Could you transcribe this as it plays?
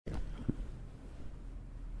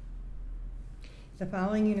The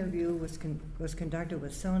following interview was conducted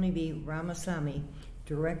with Sonny B. Ramaswamy,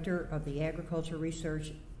 Director of the Agriculture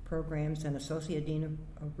Research Programs and Associate Dean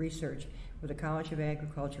of Research with the College of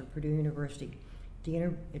Agriculture, Purdue University.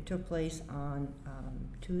 It took place on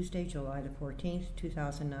Tuesday, July the 14th,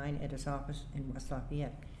 2009 at his office in West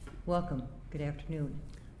Lafayette. Welcome. Good afternoon.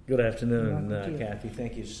 Good afternoon, Kathy.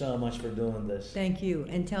 Thank you so much for doing this. Thank you.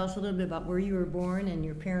 And tell us a little bit about where you were born and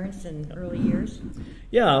your parents and early years.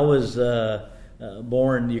 Yeah, I was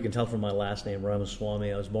born, you can tell from my last name,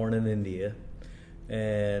 Ramaswamy. I was born in India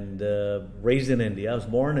and raised in India. I was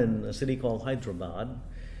born in a city called Hyderabad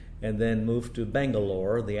and then moved to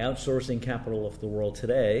Bangalore, the outsourcing capital of the world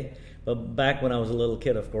today. But back when I was a little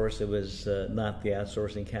kid, of course, it was not the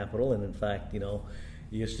outsourcing capital. And in fact, India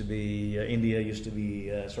used to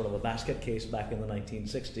be sort of a basket case back in the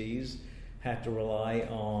 1960s, had to rely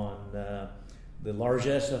on the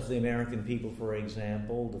largesse of the American people, for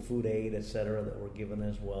example, the food aid, et cetera, that were given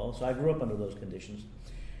as well. So I grew up under those conditions.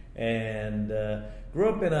 And grew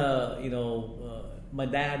up in my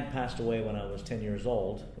dad passed away when I was 10 years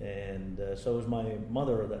old, and so it was my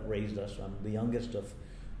mother that raised us. I'm the youngest of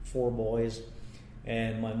 4 boys.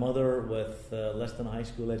 And my mother, with less than a high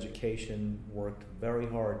school education, worked very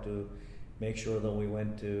hard to make sure that we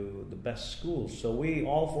went to the best schools. So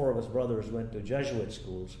all 4 of us brothers went to Jesuit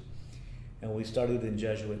schools, and we studied in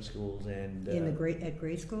Jesuit schools. And at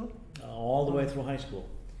grade school? All the way through high school.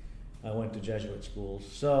 I went to Jesuit schools.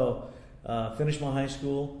 So finished my high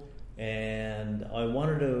school, and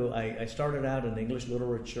I started out in English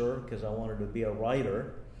literature because I wanted to be a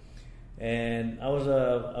writer. And I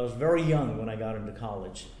was very young when I got into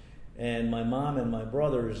college, and my mom and my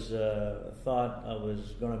brothers thought I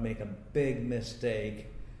was going to make a big mistake.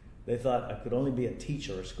 They thought I could only be a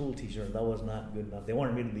teacher, a school teacher, and that was not good enough. They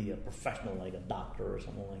wanted me to be a professional, like a doctor or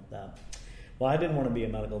something like that. Well, I didn't want to be a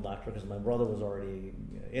medical doctor because my brother was already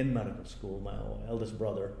in medical school, my eldest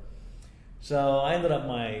brother. So I ended up,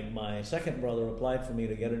 my second brother applied for me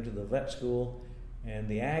to get into the vet school and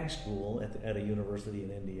the ag school at a university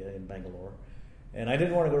in India, in Bangalore. And I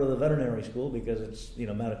didn't want to go to the veterinary school because it's,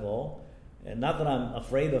 medical. And not that I'm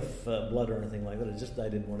afraid of blood or anything like that, it's just I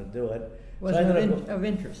didn't want to do it. Was it of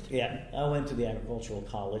interest? Yeah, I went to the agricultural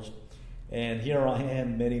college. And here I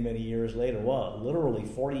am many, many years later. Well, literally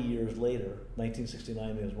 40 years later,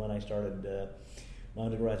 1969 is when I started my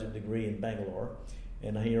undergraduate degree in Bangalore.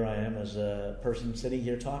 And here I am as a person sitting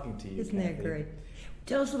here talking to you. Isn't that great?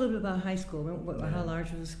 Tell us a little bit about high school. How large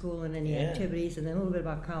was the school and any activities, and then a little bit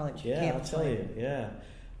about college. Yeah, I'll tell you. Yeah.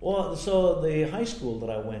 Well, so the high school that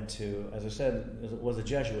I went to, as I said, was a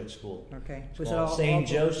Jesuit school. Okay. Was it all St.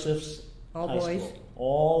 Joseph's all High boys? School.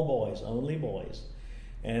 All boys, only boys.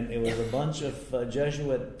 And it was a bunch of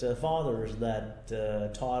Jesuit fathers that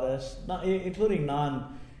taught us, including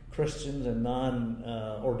non-Christians and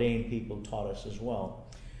non-ordained people taught us as well.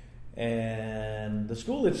 And the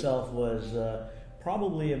school itself was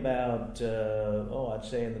probably about, I'd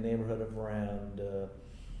say in the neighborhood of around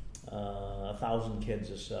 1,000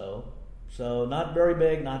 kids or so. So not very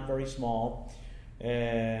big, not very small.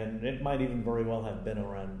 And it might even very well have been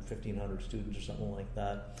around 1,500 students or something like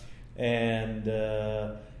that. And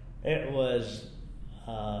it was,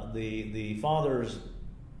 the fathers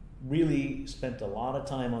really spent a lot of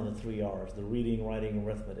time on the 3 R's, the reading, writing,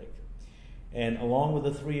 arithmetic. And along with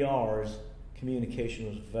the 3 R's, communication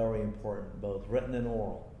was very important, both written and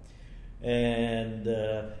oral. And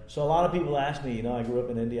so a lot of people ask me, I grew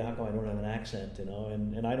up in India, how come I don't have an accent,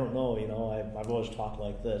 and I don't know, I've always talked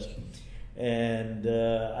like this. And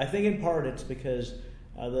I think in part it's because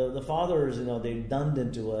the fathers, they dunned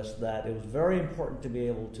into us that it was very important to be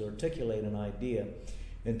able to articulate an idea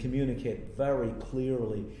and communicate very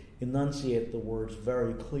clearly, enunciate the words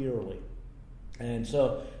very clearly. And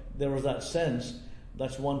so there was that sense.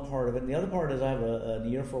 That's one part of it. And the other part is I have an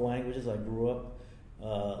ear for languages. I grew up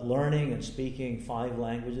learning and speaking 5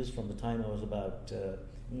 languages from the time I was about,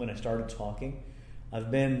 when I started talking. I've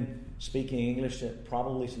been speaking English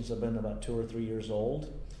probably since I've been about 2 or 3 years old.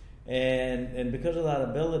 And because of that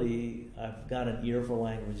ability, I've got an ear for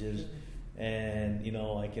languages. And,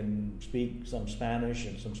 I can speak some Spanish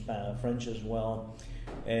and some French as well.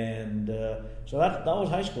 And so that was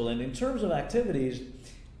high school. And in terms of activities,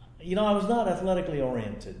 I was not athletically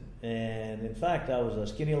oriented, and in fact, I was a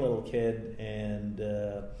skinny little kid, and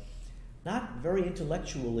not very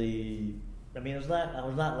intellectually. I was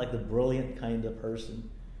not like the brilliant kind of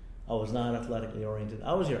person. I was not athletically oriented.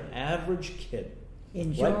 I was your average kid,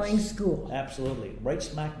 enjoying school. Absolutely, right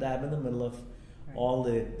smack dab in the middle of all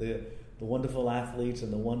the wonderful athletes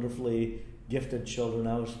and the wonderfully gifted children.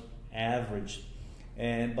 I was average,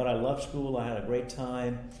 but I loved school. I had a great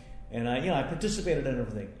time. And I participated in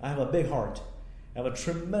everything. I have a big heart. I have a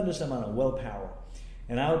tremendous amount of willpower.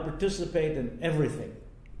 And I would participate in everything.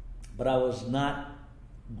 But I was not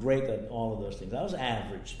great at all of those things. I was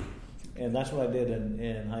average. And that's what I did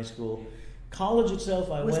in high school. College itself,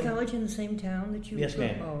 Was college in the same town that you Yes,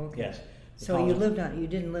 ma'am. Oh, okay. Yes. So college. you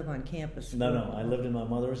didn't live on campus? No. I lived in my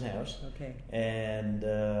mother's house. Okay. And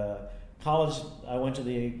college, I went to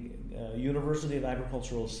the University of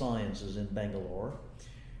Agricultural Sciences in Bangalore.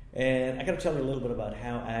 And I got to tell you a little bit about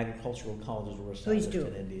how agricultural colleges were established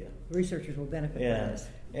in India. Researchers will benefit from this.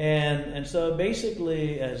 And so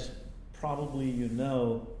basically, as probably you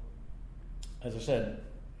know, as I said,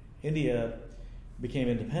 India became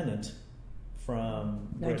independent from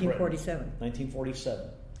 1947. 1947.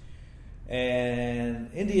 And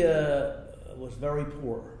India was very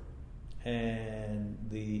poor, and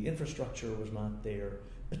the infrastructure was not there,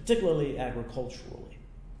 particularly agriculturally.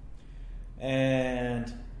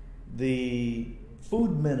 And the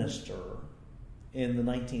food minister in the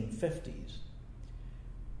 1950s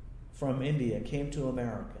from India came to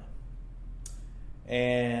America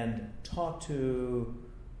and talked to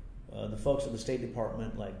the folks at the State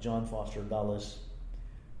Department like John Foster Dulles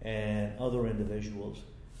and other individuals,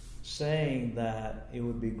 saying that it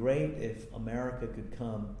would be great if America could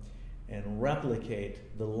come and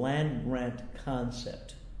replicate the land grant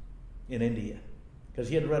concept in India. Because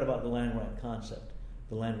he had read about the land grant concept,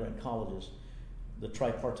 the land grant colleges, the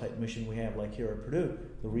tripartite mission we have like here at Purdue,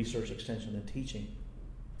 the research, extension, and teaching.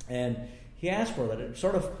 And he asked for that. It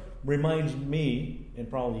sort of reminds me, and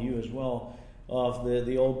probably you as well, of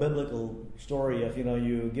the old biblical story of,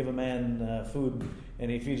 you give a man food and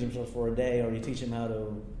he feeds himself for a day, or you teach him how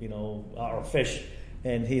to, or fish,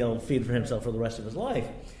 and he'll feed for himself for the rest of his life.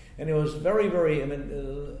 And it was very, very, a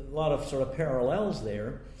lot of sort of parallels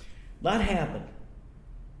there. That happened.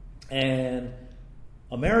 And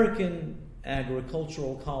American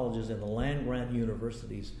agricultural colleges and the land-grant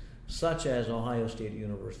universities, such as Ohio State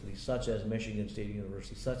University, such as Michigan State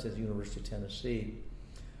University, such as University of Tennessee,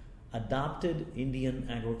 adopted Indian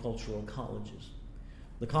agricultural colleges.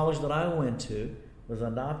 The college that I went to was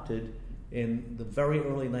adopted in the very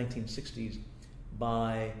early 1960s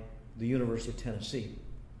by the University of Tennessee.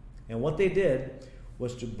 And what they did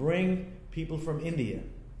was to bring people from India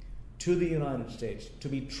to the United States to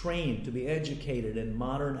be trained, to be educated in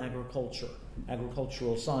modern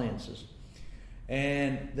agricultural sciences.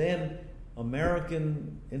 And then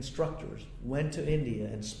American instructors went to India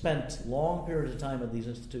and spent long periods of time at these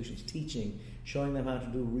institutions teaching, showing them how to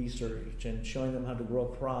do research and showing them how to grow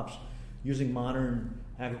crops using modern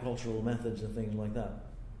agricultural methods and things like that.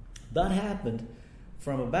 That happened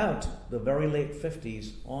from about the very late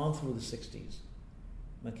 50s on through the 60s.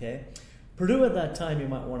 Okay? Purdue at that time, you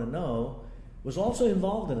might want to know, was also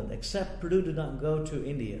involved in it, except Purdue did not go to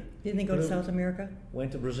India. Didn't they go to South America?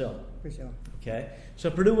 Went to Brazil. Brazil. Okay?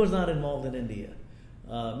 So Purdue was not involved in India.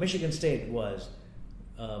 Michigan State was.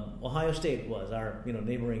 Ohio State was, our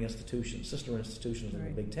neighboring institutions, sister institutions in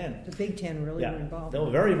the Big Ten. The Big Ten really were involved. They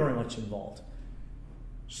were very, very much involved.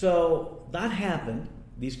 So that happened.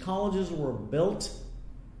 These colleges were built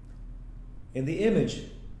in the image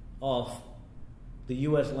of the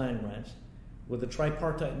U.S. land grants with the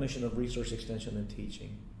tripartite mission of research, extension, and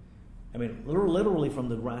teaching. I mean, literally from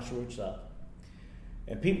the grassroots up.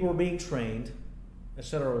 And people were being trained,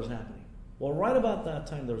 etc. was happening. Well, right about that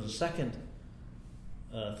time, there was a second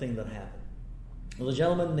thing that happened. Well, a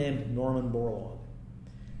gentleman named Norman Borlaug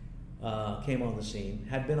came on the scene,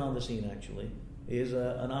 had been on the scene actually. He is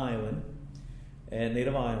an Iowan, a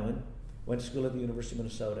native Iowan, went to school at the University of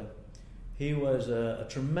Minnesota. He was a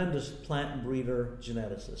tremendous plant breeder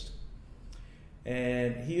geneticist.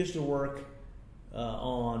 And he used to work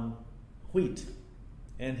on wheat.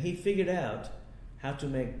 And he figured out how to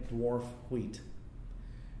make dwarf wheat.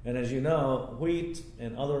 And as you know, wheat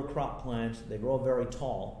and other crop plants, they grow very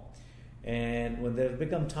tall. And when they've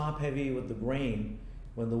become top heavy with the grain,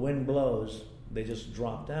 when the wind blows, they just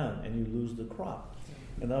drop down and you lose the crop.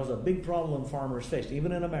 And that was a big problem farmers faced.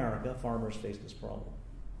 Even in America, farmers faced this problem.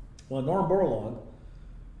 Well, Norm Borlaug,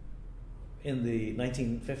 in the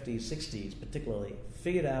 1950s, 60s particularly,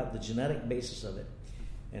 figured out the genetic basis of it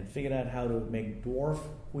and figured out how to make dwarf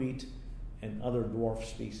wheat and other dwarf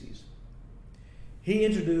species. He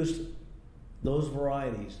introduced those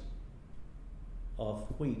varieties of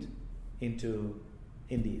wheat into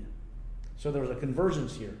India. So there was a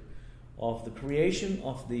convergence here of the creation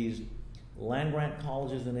of these land-grant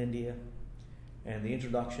colleges in India and the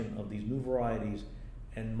introduction of these new varieties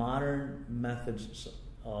and modern methods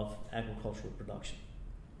of agricultural production.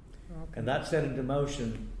 Okay. And that set into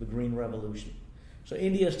motion the Green Revolution. So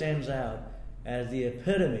India stands out as the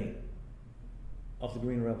epitome of the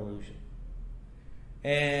Green Revolution.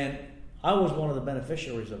 And I was one of the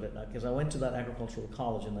beneficiaries of it because I went to that agricultural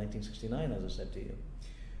college in 1969, as I said to you,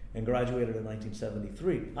 and graduated in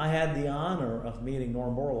 1973. I had the honor of meeting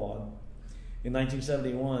Norm Borlaug in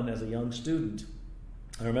 1971 as a young student.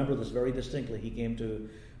 I remember this very distinctly. He came to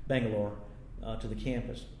Bangalore, to the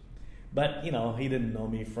campus. But, he didn't know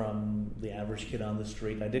me from the average kid on the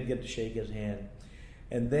street. I did get to shake his hand.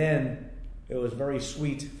 And then it was very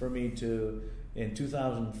sweet for me to, in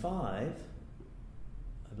 2005,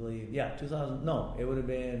 I believe,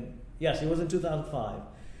 it was in 2005.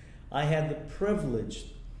 I had the privilege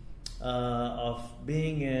of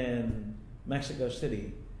being in Mexico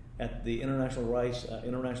City at the International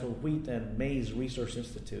Wheat and Maize Research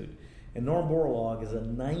Institute. And Norm Borlaug is a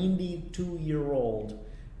 92-year-old,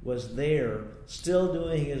 was there still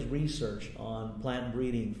doing his research on plant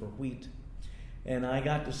breeding for wheat. And I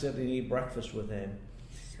got to sit and eat breakfast with him.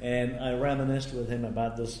 And I reminisced with him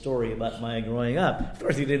about this story about my growing up. Of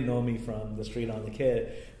course, he didn't know me from the street on the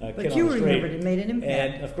kid. But you remembered it made an impact.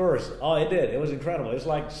 And of course, it did. It was incredible. It's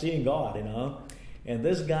like seeing God, And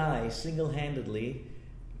this guy single-handedly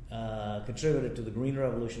contributed to the Green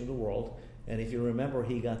Revolution of the world. And if you remember,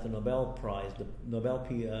 he got the Nobel Prize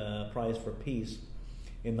for Peace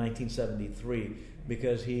in 1973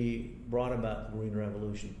 because he brought about the Green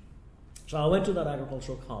Revolution. So I went to that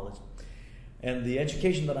agricultural college. And the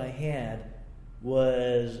education that I had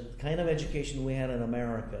was the kind of education we had in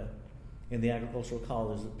America in the agricultural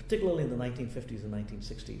colleges, particularly in the 1950s and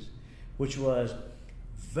 1960s, which was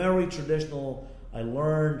very traditional. I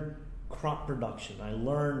learned crop production. I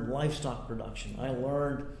learned livestock production. I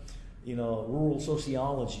learned, rural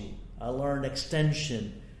sociology. I learned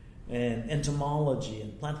extension and entomology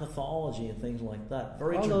and plant pathology and things like that.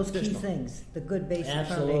 Very all traditional. Those key things, the good basic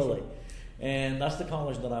Absolutely. foundation. And that's the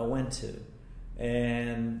college that I went to.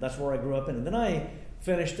 And that's where I grew up in. And then I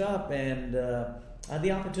finished up and I had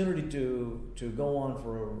the opportunity to go on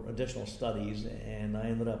for additional studies. And I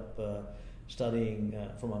ended up studying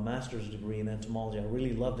for my master's degree in entomology. I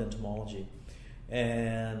really loved entomology.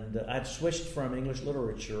 And I'd switched from English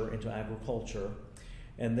literature into agriculture.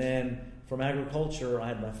 And then from agriculture, I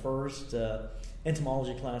had my first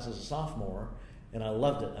entomology class as a sophomore. And I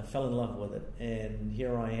loved it. I fell in love with it. And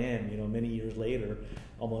here I am, many years later,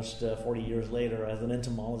 almost 40 years later, as an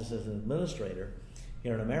entomologist, as an administrator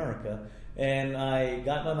here in America. And I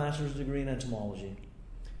got my master's degree in entomology.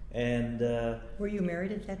 And were you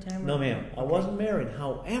married at that time? No, ma'am. I wasn't married.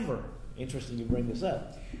 However, interesting you bring this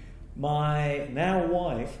up. My now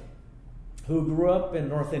wife, who grew up in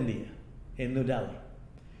North India, in New Delhi.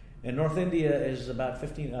 And North India is about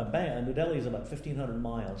New Delhi is about 1,500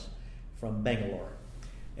 miles from Bangalore.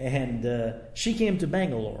 And she came to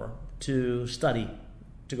Bangalore to study,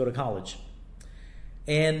 to go to college.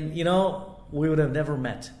 And, we would have never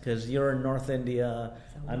met because you're in North India,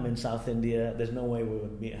 I'm in South India. There's no way we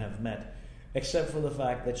would have met, except for the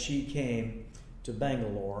fact that she came to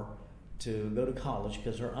Bangalore to go to college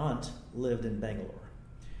because her aunt lived in Bangalore.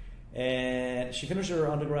 And she finished her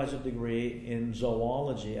undergraduate degree in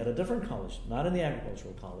zoology at a different college, not in the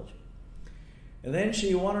agricultural college. And then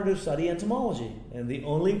she wanted to study entomology. And the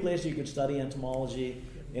only place you could study entomology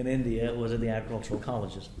in India was at the agricultural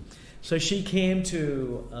colleges. So she came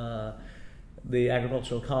to the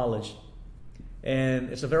agricultural college. And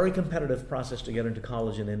it's a very competitive process to get into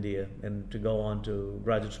college in India and to go on to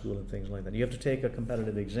graduate school and things like that. You have to take a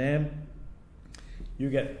competitive exam. You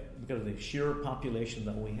get, because of the sheer population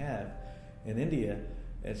that we have in India,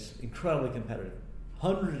 it's incredibly competitive.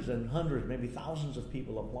 Hundreds and hundreds, maybe thousands of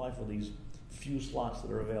people apply for these few slots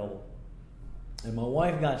that are available. And my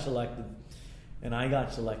wife got selected, and I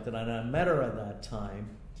got selected, and I met her at that time.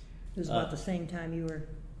 It was about the same time you were...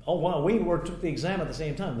 Oh, wow, took the exam at the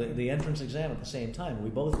same time, the entrance exam at the same time. We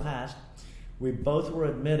both passed. We both were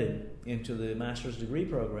admitted into the master's degree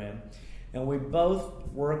program, and we both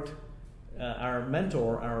worked, our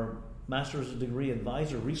mentor, our master's degree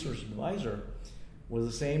advisor, research advisor, was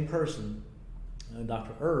the same person,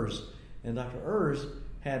 Dr. Urs. And Dr. Urs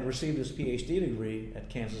had received his PhD degree at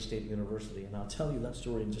Kansas State University. And I'll tell you that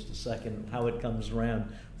story in just a second, how it comes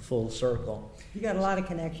around full circle. You got a lot of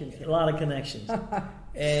connections here. A lot of connections.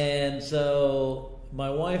 And so my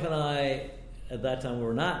wife and I, at that time, we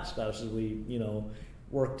were not spouses. We,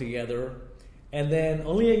 worked together. And then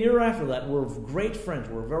only a year after that, we're great friends.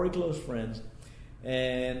 We're very close friends.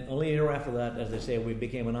 And only a year after that, as they say, we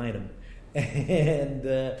became an item.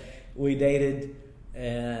 And we dated.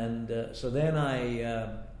 And so then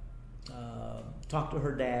I talked to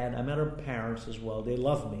her dad. I met her parents as well. They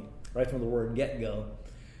loved me right from the word get-go.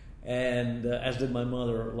 And as did my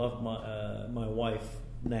mother, loved my wife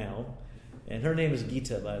now. And her name is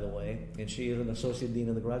Gita, by the way, and she is an associate dean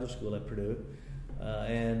of the graduate school at Purdue.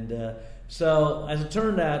 So as it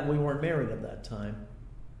turned out, we weren't married at that time.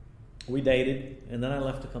 We dated, and then I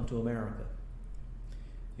left to come to America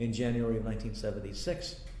in January of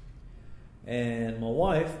 1976. And my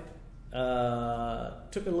wife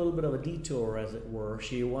took a little bit of a detour, as it were.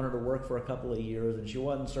 She wanted to work for a couple of years, and she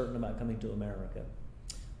wasn't certain about coming to America.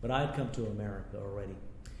 But I'd come to America already.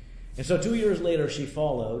 And so 2 years later, she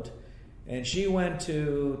followed, and she went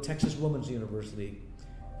to Texas Women's University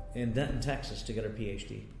in Denton, Texas, to get her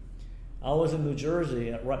PhD. I was in New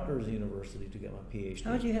Jersey at Rutgers University to get my PhD.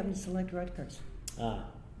 How did you happen to select Rutgers?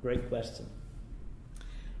 Great question.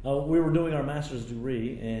 We were doing our master's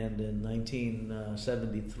degree, and in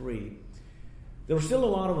 1973, there were still a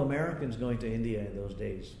lot of Americans going to India in those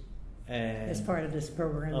days. And as part of this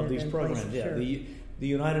program? Of these programs, yeah. Sure. The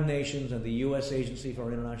United Nations and the U.S. Agency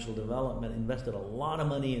for International Development invested a lot of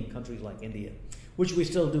money in countries like India, which we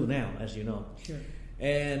still do now, as you know. Sure.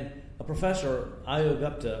 And a professor, Ayo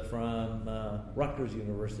Gupta from Rutgers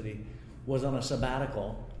University, was on a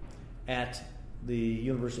sabbatical at the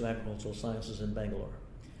University of Agricultural Sciences in Bangalore.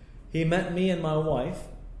 He met me and my wife,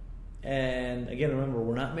 and again, remember,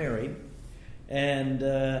 we're not married, and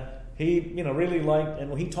he really liked,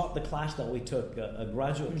 and he taught the class that we took, a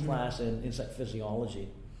graduate class in insect physiology,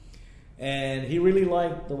 and he really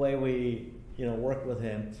liked the way we worked with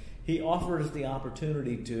him. He offered us the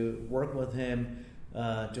opportunity to work with him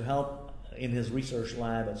to help in his research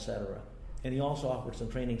lab, etc. And he also offered some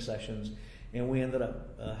training sessions, and we ended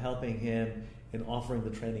up helping him in offering the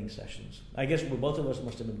training sessions. I guess both of us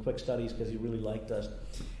must have been quick studies because he really liked us,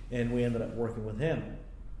 and we ended up working with him.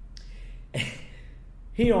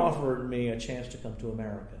 He offered me a chance to come to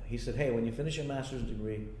America. He said, hey, when you finish your master's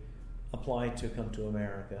degree, apply to come to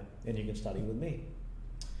America, and you can study with me.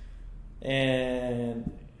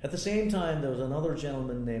 And at the same time, there was another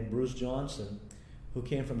gentleman named Bruce Johnson who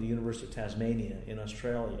came from the University of Tasmania in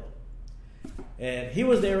Australia. And he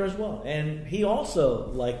was there as well. And he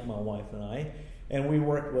also liked my wife and I, and we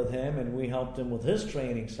worked with him, and we helped him with his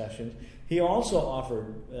training sessions. He also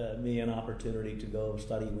offered me an opportunity to go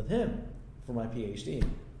study with him for my PhD.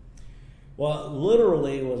 Well,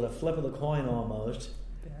 literally, it was a flip of the coin almost,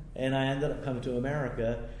 and I ended up coming to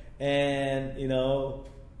America. And,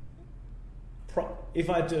 if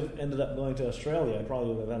I had ended up going to Australia, I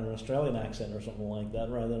probably would have had an Australian accent or something like that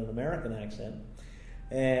rather than an American accent.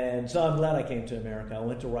 And so I'm glad I came to America. I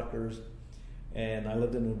went to Rutgers, and I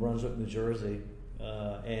lived in New Brunswick, New Jersey,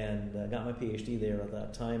 and got my PhD there at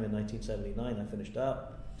that time in 1979. I finished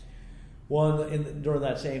up. Well, during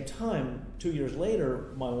that same time, 2 years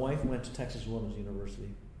later, my wife went to Texas Women's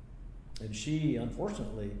University. And she,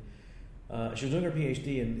 unfortunately, she was doing her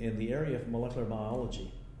PhD in the area of molecular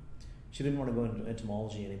biology. She didn't want to go into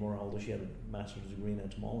entomology anymore, although she had a master's degree in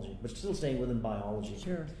entomology, but still staying within biology.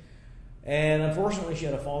 Sure. And unfortunately, she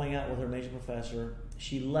had a falling out with her major professor.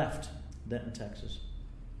 She left Denton, Texas,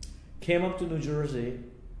 came up to New Jersey.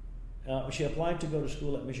 She applied to go to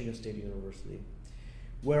school at Michigan State University,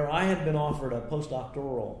 where I had been offered a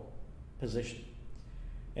postdoctoral position.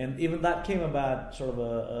 And even that came about sort of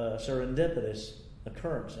a serendipitous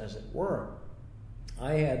occurrence, as it were.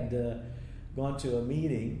 I had gone to a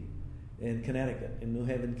meeting in Connecticut, in New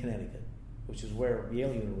Haven, Connecticut, which is where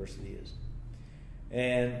Yale University is.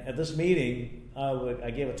 And at this meeting,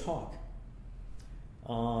 I gave a talk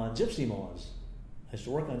on gypsy moths. I used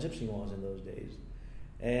to work on gypsy moths in those days.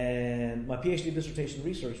 And my PhD dissertation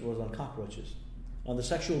research was on cockroaches, on the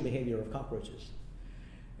sexual behavior of cockroaches.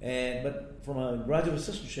 But from a graduate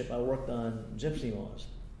assistantship, I worked on gypsy moths.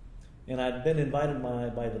 And I'd been invited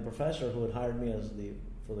by the professor who had hired me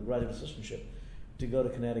for the graduate assistantship to go to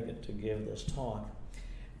Connecticut to give this talk.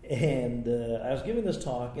 And I was giving this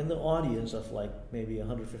talk in the audience of like maybe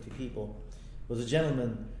 150 people. Was a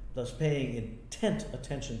gentleman that was paying intent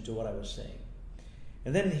attention to what I was saying.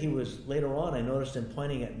 And then later on, I noticed him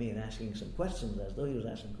pointing at me and asking some questions as though he was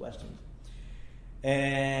asking questions.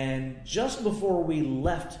 And just before we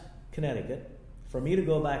left Connecticut, for me to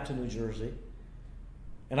go back to New Jersey,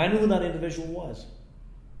 and I knew who that individual was.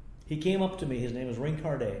 He came up to me, his name is Ring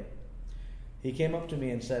Carday. He came up to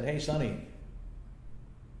me and said, hey, Sonny,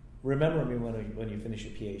 remember me when you finish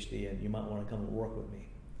your PhD, and you might want to come and work with me.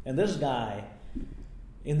 And this guy,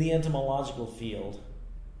 in the entomological field,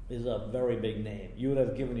 is a very big name. You would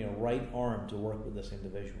have given your right arm to work with this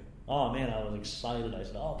individual. Oh, man, I was excited. I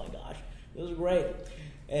said, oh, my gosh, this is great.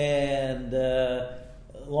 And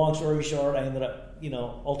long story short, I ended up,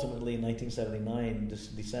 ultimately in 1979,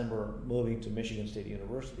 December, moving to Michigan State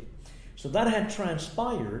University. So that had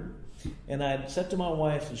transpired. And I said to my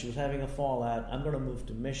wife, and she was having a fallout, I'm going to move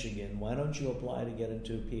to Michigan. Why don't you apply to get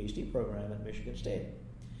into a PhD program at Michigan State?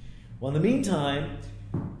 Well, in the meantime,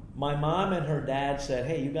 my mom and her dad said,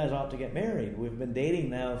 hey, you guys ought to get married. We've been dating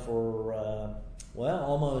now for,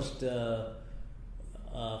 almost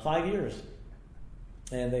 5 years.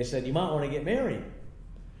 And they said, you might want to get married.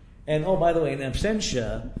 And, oh, by the way, in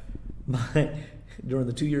absentia, during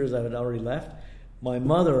the 2 years I had already left, my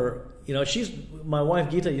mother, my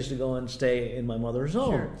wife Gita used to go and stay in my mother's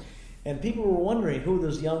home. Sure. And people were wondering who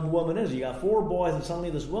this young woman is. You got 4 boys and suddenly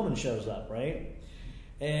this woman shows up, right?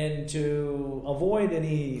 And to avoid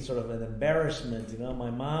any sort of an embarrassment,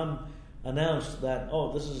 my mom announced that,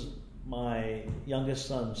 oh, this is my youngest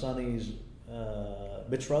son, Sonny's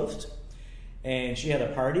betrothed. And she had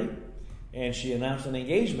a party, and she announced an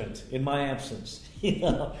engagement in my absence,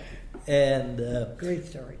 And great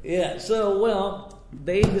story. Yeah, so,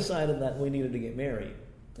 they decided that we needed to get married.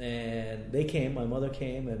 And they came, my mother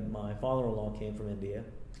came, and my father-in-law came from India.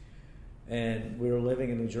 And we were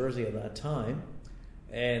living in New Jersey at that time.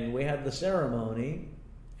 And we had the ceremony,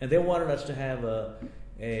 and they wanted us to have a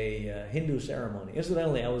Hindu ceremony.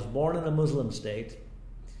 Incidentally, I was born in a Muslim state,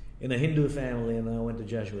 in a Hindu family, and I went to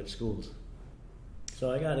Jesuit schools.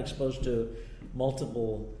 So I got exposed to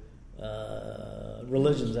multiple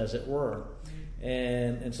religions, as it were.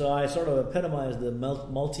 And so I sort of epitomized the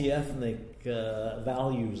multi-ethnic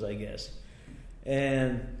values, I guess.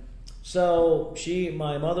 And so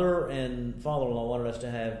my mother and father-in-law wanted us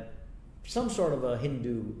to have some sort of a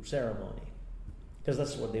Hindu ceremony, because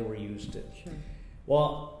that's what they were used to. Sure.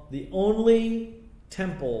 Well, the only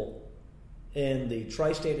temple in the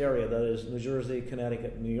tri-state area, that is New Jersey,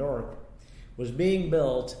 Connecticut, New York, was being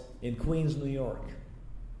built in Queens, New York.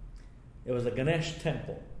 It was a Ganesh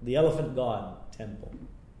temple, the elephant god temple.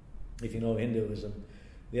 If you know Hinduism,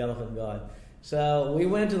 the elephant god. So we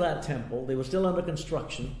went to that temple. They were still under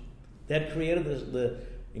construction. They had created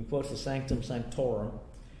in quotes, the sanctum sanctorum,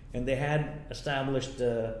 and they had established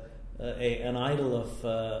an idol of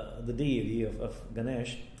the deity of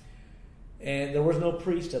Ganesh. And there was no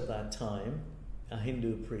priest at that time, a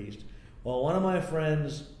Hindu priest. Well, one of my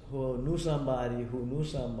friends who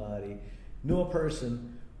knew a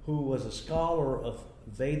person who was a scholar of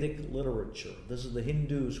Vedic literature. This is the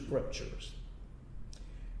Hindu scriptures.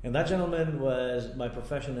 And that gentleman was by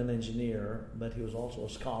profession an engineer, but he was also a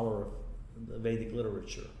scholar of the Vedic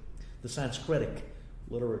literature, the Sanskritic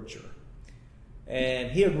literature.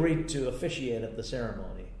 And he agreed to officiate at the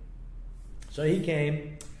ceremony. So he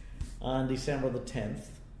came on December the 10th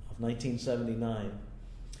of 1979.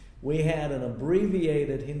 We had an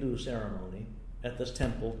abbreviated Hindu ceremony at this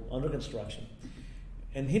temple under construction.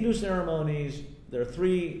 And Hindu ceremonies, there are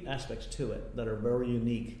 3 aspects to it that are very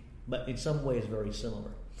unique, but in some ways very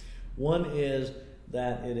similar. One is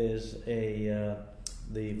that it is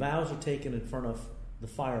the vows are taken in front of the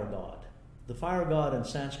fire god. The fire god in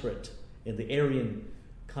Sanskrit, in the Aryan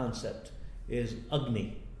concept, is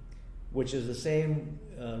Agni, which is the same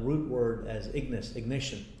root word as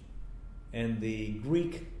ignition. And the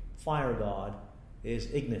Greek fire god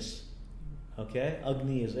is Ignis. Okay?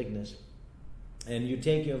 Agni is Ignis. And you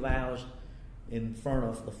take your vows in front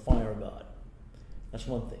of the fire god. That's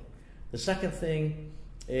one thing. The second thing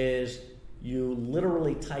is you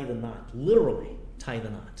literally tie the knot. Literally tie the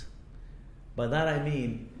knot. By that I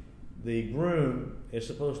mean the groom is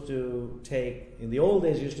supposed to take, in the old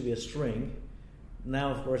days it used to be a string.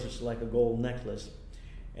 Now, of course, it's like a gold necklace.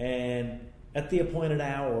 And at the appointed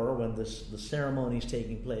hour when the ceremony is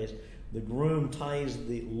taking place, the groom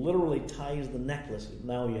literally ties the necklace.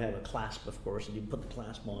 Now you have a clasp, of course, and you put the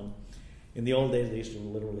clasp on. In the old days, they used to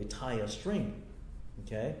literally tie a string.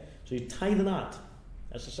 Okay? So you tie the knot.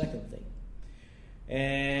 That's the second thing.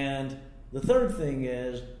 And the third thing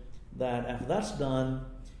is that after that's done,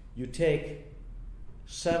 you take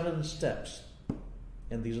 7 steps.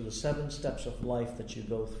 And these are the 7 steps of life that you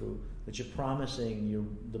go through, that you're promising.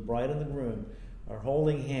 The bride and the groom are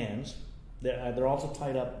holding hands. They're also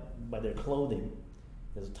tied up by their clothing.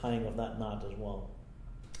 There's a tying of that knot as well.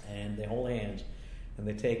 And they hold hands. And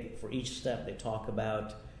they take, for each step, they talk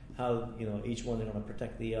about how, each one is going to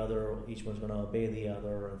protect the other, each one's going to obey the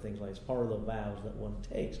other, and things like that. It's part of the vows that one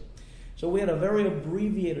takes. So we had a very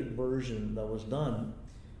abbreviated version that was done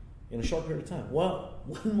in a short period of time. Well,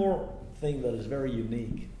 one more thing that is very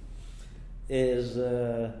unique is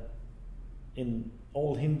in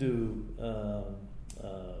old Hindu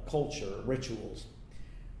culture, rituals,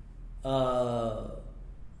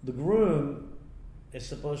 the groom is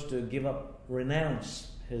supposed to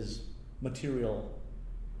renounce his material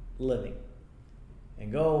living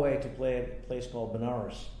and go away to a place called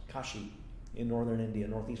Benares, Kashi, in northern India,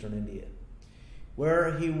 northeastern India,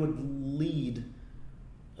 where he would lead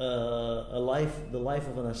the life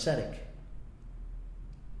of an ascetic.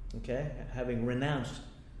 Okay, having renounced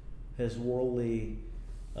his worldly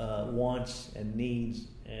wants and needs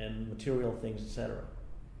and material things, etc.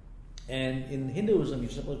 And in Hinduism,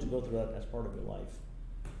 you're supposed to go through that as part of your life,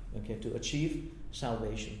 okay, to achieve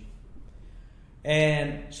salvation.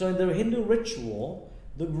 And so in the Hindu ritual,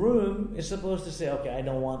 the groom is supposed to say, okay, I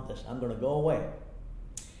don't want this. I'm going to go away.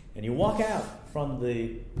 And you walk out from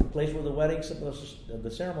the place where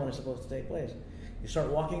the ceremony is supposed to take place. You start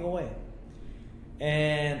walking away.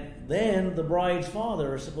 And then the bride's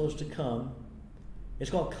father is supposed to come.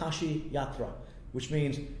 It's called Kashi Yatra, which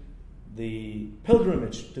means the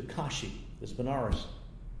pilgrimage to Kashi, this Benares.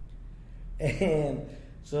 And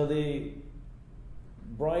so the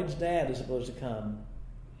bride's dad is supposed to come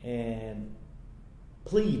and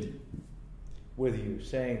plead with you,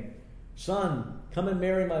 saying, son, come and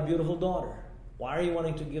marry my beautiful daughter. Why are you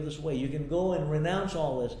wanting to give this away? You can go and renounce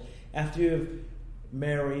all this after you've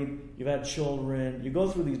married, you've had children. You go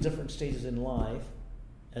through these different stages in life.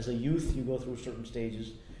 As a youth, you go through certain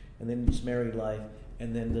stages, and then it's married life,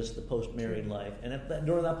 and then there's the post-married life. And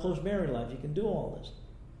during that post-married life, you can do all this.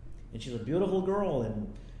 And she's a beautiful girl, and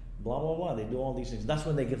blah, blah, blah. They do all these things. That's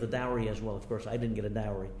when they give the dowry as well. Of course, I didn't get a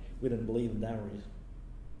dowry. We didn't believe in dowries.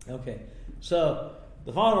 Okay, so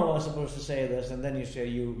the father-in-law is supposed to say this, and then you say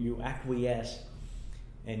you acquiesce,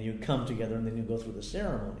 and you come together, and then you go through the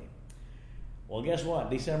ceremony. Well, guess what?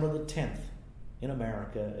 December the 10th in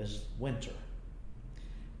America is winter.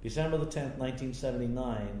 December the 10th,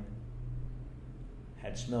 1979,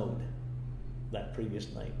 had snowed that previous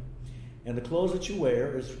night. And the clothes that you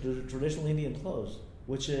wear is the traditional Indian clothes,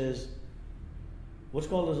 which is what's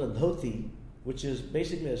called as a dhoti, which is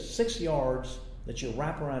basically 6 yards that you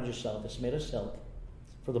wrap around yourself. It's made of silk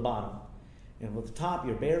for the bottom. And with the top,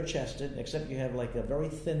 you're bare-chested, except you have like a very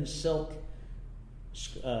thin silk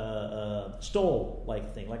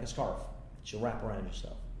stole-like thing, like a scarf that you wrap around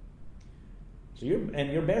yourself. So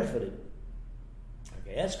you're barefooted.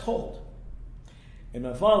 Okay, that's cold. And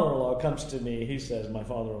my father-in-law comes to me. He says, my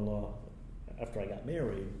father-in-law, after I got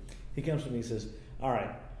married, he comes to me and says, all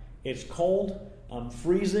right, it's cold, I'm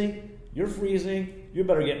freezing, you're freezing, you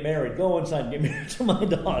better get married. Go inside and get married to my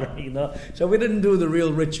daughter, you know. So we didn't do the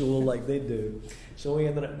real ritual like they do. So we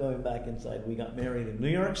ended up going back inside. We got married in New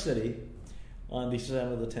York City on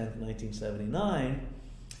December the 10th, 1979.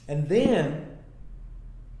 And then,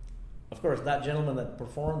 of course, that gentleman that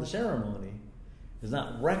performed the ceremony is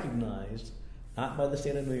not recognized, not by the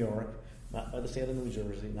state of New York, not by the state of New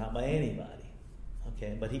Jersey, not by anybody.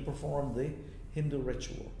 Okay, but he performed the Hindu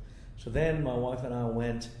ritual. So then my wife and I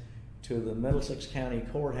went to the Middlesex County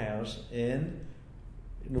Courthouse in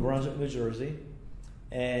New Brunswick, New Jersey,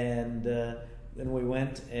 and then we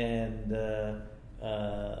went and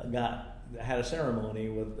had a ceremony,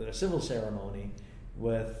 with a civil ceremony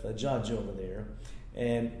with a judge over there,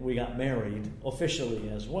 and we got married officially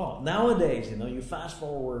as well. Nowadays, you know, you fast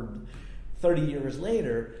forward 30 years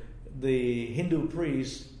later, the Hindu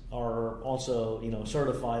priests are also, you know,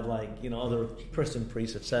 certified like, you know, other Christian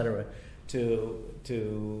priests, etc., to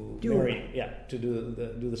do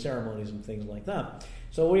the ceremonies and things like that.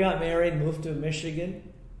 So we got married, moved to Michigan,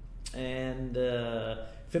 and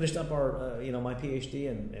finished up our my PhD,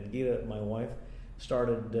 and Gita, my wife,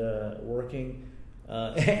 started working.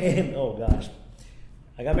 And oh gosh,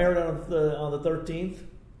 I got married on the 13th,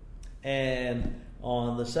 and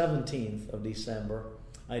on the 17th of December,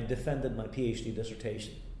 I defended my PhD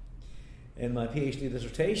dissertation. And my PhD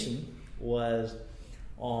dissertation was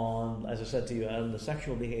on, as I said to you, on the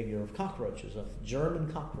sexual behavior of cockroaches, of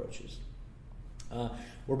German cockroaches.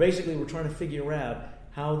 We're trying to figure out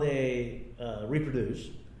how they reproduce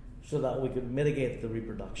so that we could mitigate the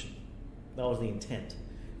reproduction. That was the intent.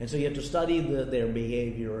 And so you have to study their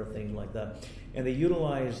behavior or things like that. And they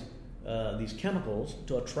utilize these chemicals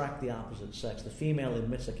to attract the opposite sex. The female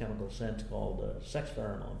emits a chemical scent called sex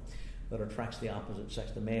pheromone that attracts the opposite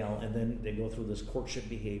sex, the male, and then they go through this courtship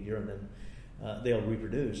behavior, and then they'll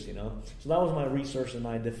reproduce, you know. So that was my research, and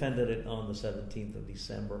I defended it on the 17th of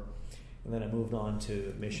December. And then I moved on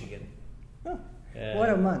to Michigan. Oh, what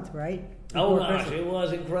a month, right? Oh gosh, it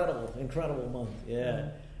was incredible month. Yeah,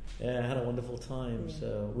 I had a wonderful time. Yeah.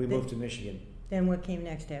 So we moved to Michigan. Then what came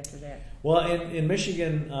next after that? Well, in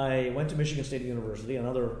Michigan, I went to Michigan State University,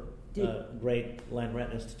 another great land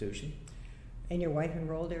grant institution. And your wife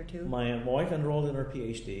enrolled there too? My wife enrolled in her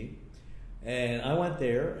PhD, and I went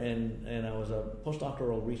there, and I was a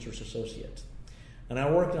postdoctoral research associate. And I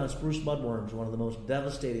worked on spruce mudworms, one of the most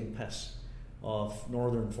devastating pests of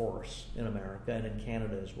northern forests in America and in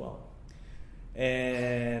Canada as well.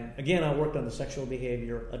 And again, I worked on the sexual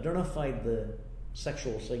behavior, identified the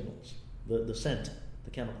sexual signals, the scent,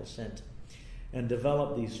 the chemical scent, and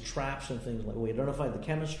developed these traps and things. Like we identified the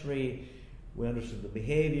chemistry, we understood the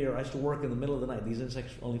behavior. I used to work in the middle of the night. These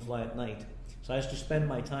insects only fly at night. So I used to spend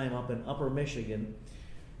my time up in upper Michigan.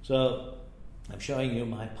 So I'm showing you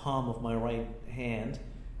my palm of my right hand,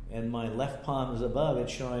 and my left palm is above it,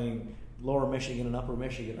 showing lower Michigan and upper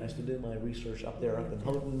Michigan. I used to do my research up there, up in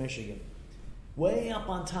Houghton, Michigan. Way up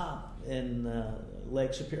on top in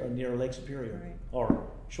Lake Superior, near Lake Superior, right, or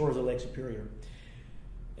shores of Lake Superior.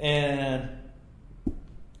 And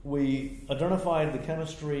we identified the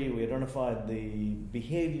chemistry, we identified the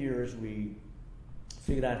behaviors, we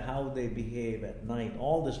figured out how they behave at night.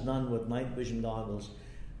 All this done with night vision goggles.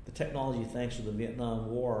 The technology, thanks to the Vietnam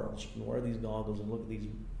War, you can wear these goggles and look at these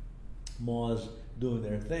moths doing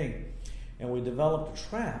their thing. And we developed a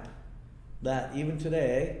trap that even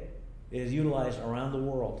today is utilized around the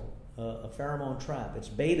world, a pheromone trap. It's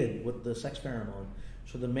baited with the sex pheromone.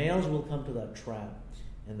 So the males will come to that trap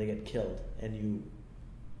and they get killed. And you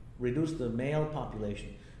reduce the male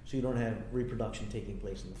population so you don't have reproduction taking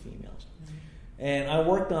place in the females. Mm-hmm. And I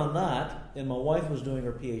worked on that, and my wife was doing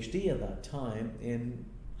her PhD at that time in,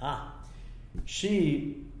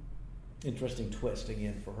 interesting twist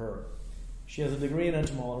again for her. She has a degree in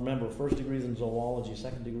entomology. Remember, first degree is in zoology,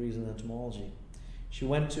 second degree is in entomology. She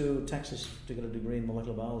went to Texas to get a degree in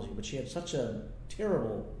molecular biology, but she had such a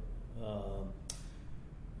terrible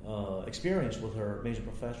experience with her major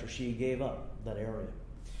professor, she gave up that area.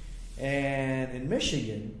 And in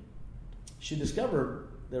Michigan, she discovered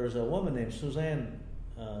there was a woman named Suzanne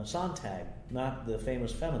Sontag, not the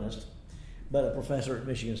famous feminist, but a professor at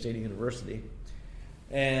Michigan State University.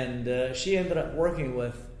 And she ended up working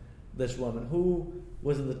with this woman who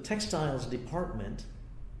was in the textiles department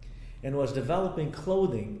and was developing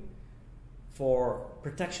clothing for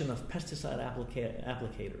protection of pesticide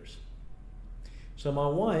applicators. So my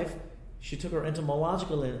wife, she took her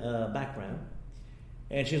entomological background,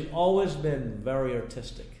 and she's always been very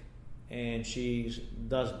artistic. And she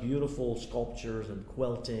does beautiful sculptures and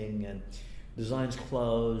quilting and designs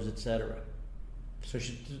clothes, etc. So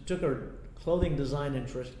she took her clothing design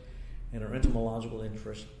interest and her entomological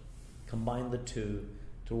interest, combined the two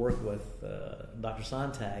to work with Dr.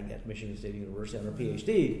 Sontag at Michigan State University on her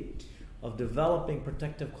PhD of developing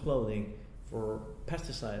protective clothing for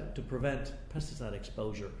pesticide, to prevent pesticide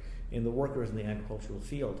exposure in the workers in the agricultural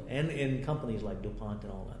field and in companies like DuPont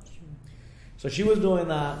and all that. Sure. So she was doing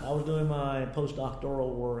that, I was doing my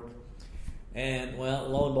postdoctoral work, and well,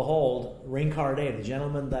 lo and behold, Rain Carday, the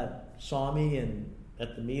gentleman that saw me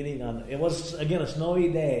at the meeting, it was again a snowy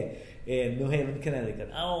day in New Haven,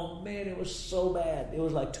 Connecticut. Oh man, it was so bad. It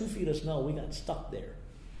was like 2 feet of snow. We got stuck there.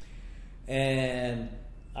 And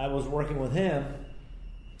I was working with him,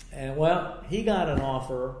 and well, he got an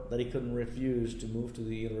offer that he couldn't refuse to move to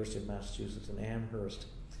the University of Massachusetts in Amherst,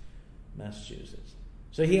 Massachusetts.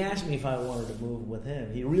 So he asked me if I wanted to move with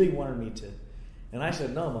him. He really wanted me to. And I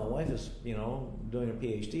said, no, my wife is, doing her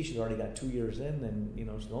PhD. She's already got 2 years in,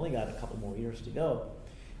 and, she's only got a couple more years to go.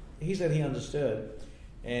 He said he understood.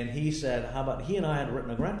 And he said, how about, he and I had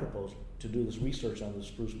written a grant proposal to do this research on the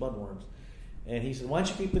spruce budworms. And he said, why don't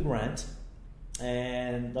you keep the grant,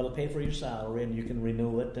 and that'll pay for your salary, and you can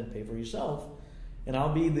renew it and pay for yourself. And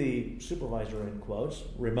I'll be the supervisor, in quotes,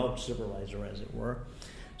 remote supervisor, as it were.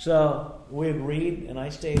 So we agreed, and I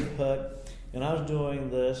stayed put, and I was doing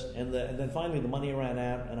this, and then finally the money ran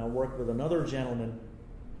out, and I worked with another gentleman.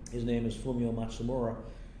 His name is Fumio Matsumura,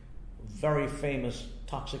 very famous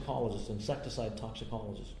toxicologist, insecticide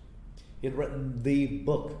toxicologist. He had written the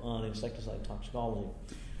book on insecticide toxicology.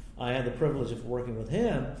 I had the privilege of working with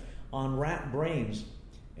him on rat brains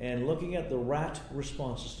and looking at the rat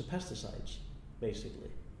responses to pesticides, basically.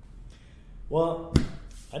 Well,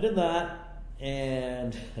 I did that.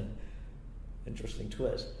 And interesting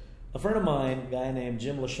twist. A friend of mine, a guy named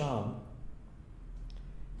Jim Lasham,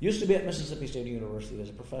 used to be at Mississippi State University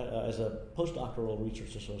as a postdoctoral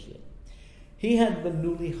research associate. He had been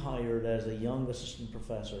newly hired as a young assistant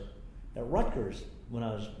professor at Rutgers when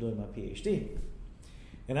I was doing my PhD.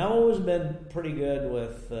 And I've always been pretty good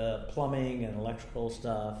with plumbing and electrical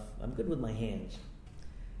stuff. I'm good with my hands.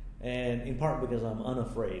 And in part because I'm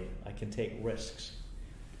unafraid. I can take risks.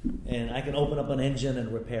 And I can open up an engine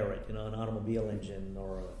and repair it, an automobile engine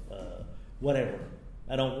or whatever.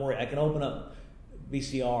 I don't worry. I can open up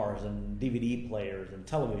VCRs and DVD players and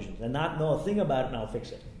televisions and not know a thing about it, and I'll fix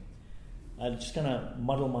it. I just kind of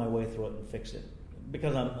muddle my way through it and fix it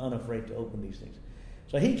because I'm unafraid to open these things.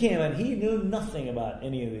 So he came in, he knew nothing about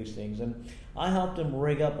any of these things, and I helped him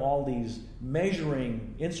rig up all these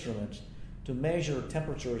measuring instruments to measure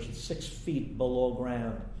temperatures 6 feet below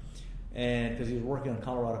ground, and because he was working on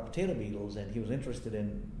Colorado potato beetles, and he was interested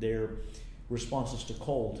in their responses to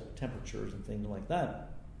cold temperatures and things like that.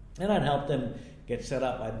 And I'd help them get set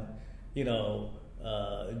up. I'd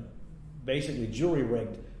basically jury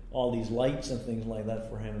rigged all these lights and things like that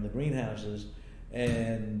for him in the greenhouses,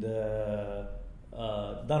 and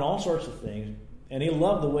done all sorts of things. And he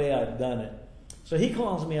loved the way I'd done it. So he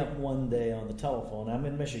calls me up one day on the telephone. I'm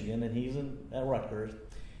in Michigan, and he's at Rutgers.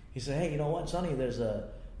 He said, "Hey, you know what, Sonny? There's a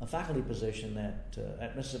faculty position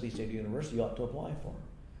at Mississippi State University you ought to apply for."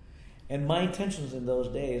 And my intentions in those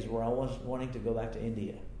days were I was wanting to go back to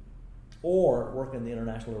India or work in the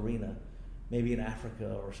international arena, maybe in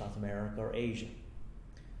Africa or South America or Asia.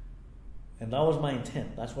 And that was my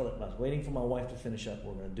intent. That's what it was. Waiting for my wife to finish up,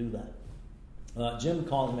 we're going to do that. Jim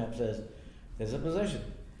calls me up and says, "There's a position."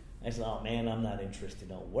 I said, "Oh man, I'm not interested."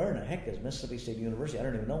 No, where in the heck is Mississippi State University? I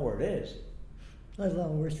don't even know where it is. Let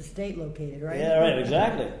alone where's the state located, right? Yeah, right,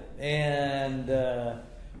 exactly. And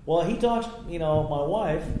well, he talks, my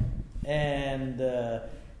wife, and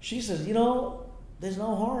she says, "There's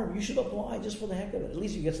no harm. You should apply just for the heck of it. At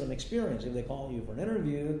least you get some experience. If they call you for an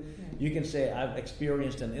interview, you can say, 'I've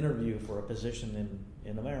experienced an interview for a position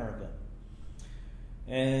in America.'"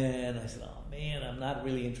 And I said, "Oh man, I'm not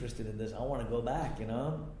really interested in this. I want to go back,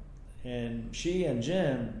 And she and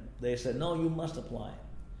Jim, they said, "No, you must apply."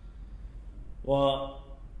 Well,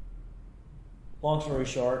 long story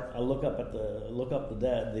short, I look up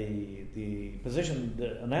the position,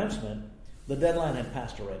 the announcement. The deadline had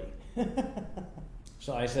passed already.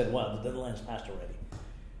 So I said, "Well, the deadline's passed already."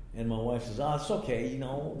 And my wife says, "Oh, it's okay.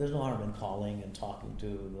 There's no harm in calling and talking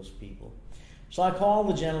to those people." So I called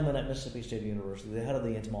the gentleman at Mississippi State University, the head of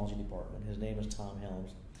the entomology department. His name is Tom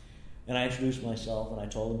Helms. And I introduced myself, and I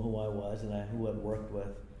told him who I was and who I'd worked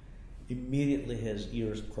with. Immediately his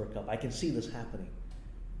ears perk up. I can see this happening.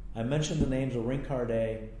 I mentioned the names of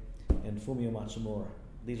Rincarde and Fumio Matsumura.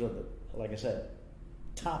 These are, like I said,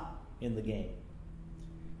 top in the game.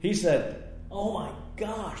 He said, "Oh my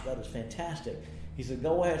gosh, that is fantastic." He said,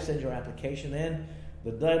 "Go ahead, send your application in.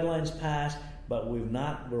 The deadline's passed, but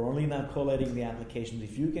we're only now collating the applications.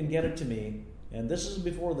 If you can get it to me," and this is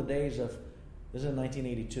before the days of, this is in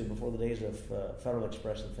 1982, before the days of Federal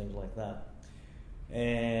Express and things like that.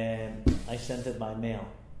 And I sent it by mail.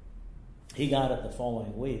 He got it the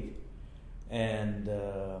following week. And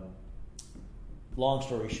long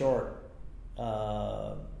story short,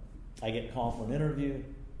 I get called for an interview.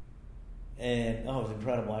 And it was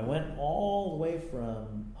incredible. I went all the way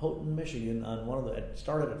from Houghton, Michigan on it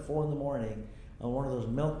started at 4 a.m. on one of those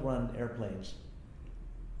milk run airplanes.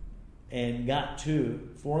 And got to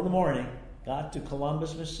 4 a.m, got to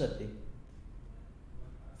Columbus, Mississippi,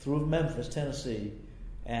 through Memphis, Tennessee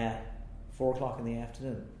at 4 o'clock in the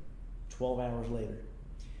afternoon, 12 hours later.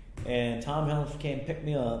 And Tom Helms came, picked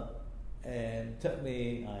me up, and took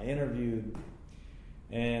me, I interviewed,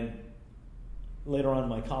 and later on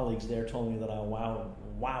my colleagues there told me that I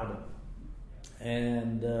wowed him.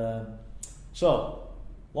 And so,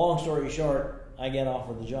 long story short, I get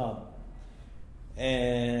offered the job.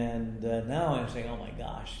 And now I'm saying, "Oh my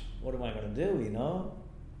gosh, what am I going to do,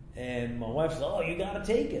 And my wife says, "Oh, you got to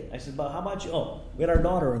take it." I said, "But how about you?" Oh, we had our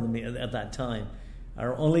daughter at that time.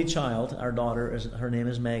 Our only child, our daughter, her name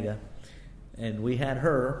is Mega. And we had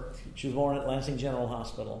her. She was born at Lansing General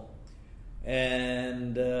Hospital.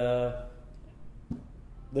 And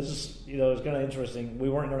this is, it's kind of interesting. We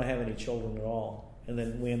weren't going to have any children at all. And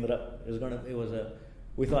then we ended up,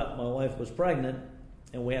 we thought my wife was pregnant.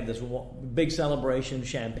 And we had this big celebration,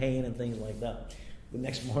 champagne and things like that. The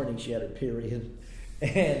next morning she had her period.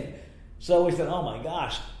 And so we said, "Oh my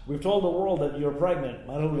gosh, we've told the world that you're pregnant.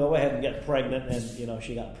 Why don't we go ahead and get pregnant?" And,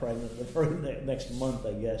 she got pregnant the next month,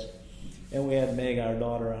 I guess. And we had Meg, our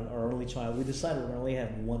daughter, our only child. We decided we're going to only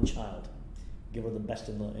have one child. Give her the best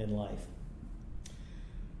in life.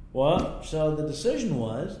 Well, so the decision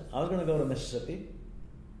was I was going to go to Mississippi,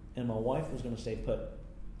 and my wife was going to stay put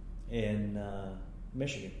in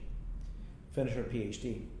Michigan, finish her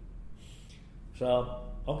PhD. So,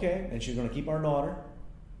 okay, and she's going to keep our daughter.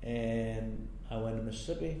 And I went to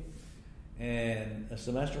Mississippi, and a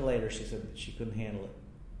semester later she said that she couldn't handle it.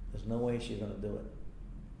 There's no way she's going to do it.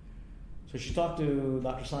 So she talked to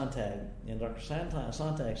Dr. Sontag, and Dr.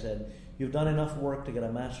 Sontag said, "You've done enough work to get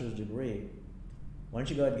a master's degree. Why don't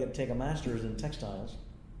you go ahead and take a master's in textiles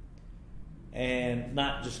and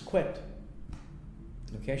not just quit?"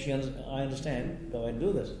 Okay, I understand. Go ahead and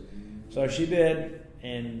do this. So she did,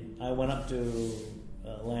 and I went up to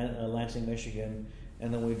Lansing, Michigan,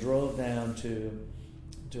 and then we drove down to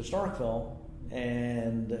Starkville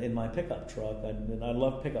and in my pickup truck, and I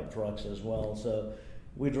love pickup trucks as well. So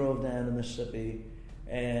we drove down to Mississippi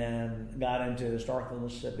and got into Starkville,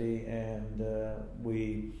 Mississippi, and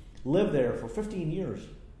we lived there for 15 years,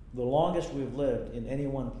 the longest we've lived in any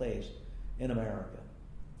one place in America.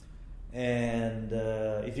 And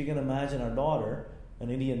if you can imagine our daughter, an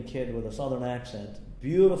Indian kid with a southern accent,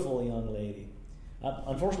 beautiful young lady.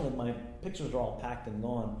 Unfortunately, my pictures are all packed and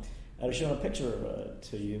gone. I've shown a picture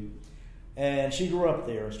to you. And she grew up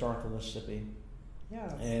there in Starkville, Mississippi. Yeah,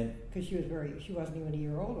 and because she wasn't even a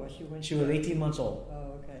year old, was she? She was 18 months old.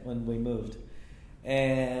 Oh, okay. When we moved.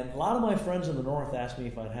 And a lot of my friends in the North asked me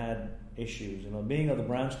if I'd had issues. Being of the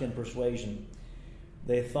brown skin persuasion,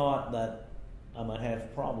 they thought that I might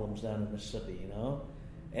have problems down in Mississippi,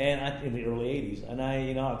 and in the early 80s. And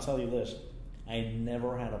I'll tell you this, I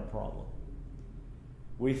never had a problem.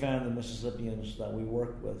 We found the Mississippians that we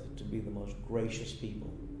worked with to be the most gracious people.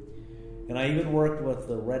 And I even worked with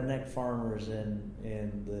the redneck farmers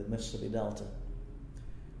in the Mississippi Delta.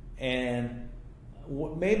 And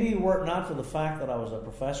maybe were it not for the fact that I was a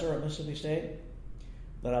professor at Mississippi State,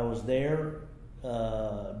 that I was there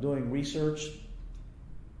doing research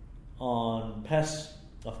on pests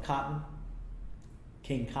of cotton,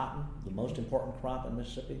 king cotton, the most important crop in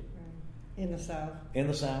Mississippi. In the South. In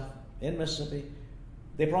the South, in Mississippi.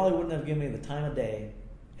 They probably wouldn't have given me the time of day,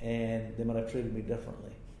 and they might have treated me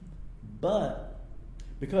differently. But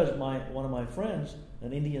because one of my friends,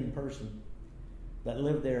 an Indian person that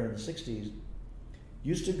lived there in the 60s,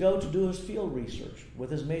 used to go to do his field research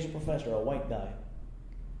with his major professor, a white guy.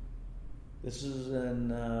 This is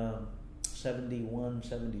in 71,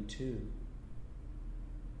 72.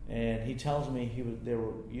 And he tells me they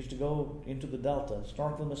used to go into the Delta.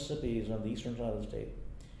 Starkville, Mississippi is on the eastern side of the state.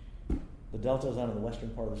 The Delta is on the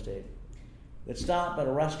western part of the state. They'd stop at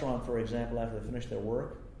a restaurant, for example, after they finished their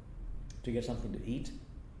work to get something to eat.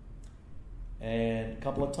 And a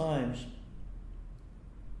couple of times,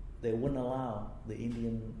 they wouldn't allow the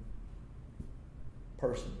Indian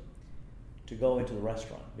person to go into the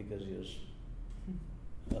restaurant because he was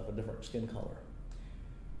of a different skin color.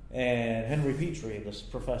 And Henry Petrie, this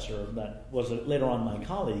professor that was later on my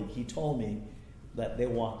colleague, he told me that they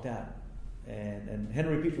walked out. And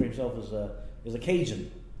Henry Petrie himself is a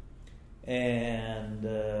Cajun, and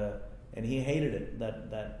he hated it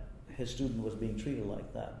that his student was being treated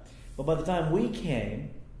like that. But by the time we came,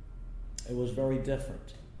 it was very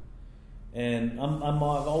different. And I've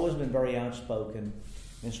always been very outspoken.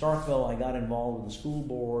 In Starkville, I got involved with the school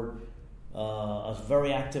board. I was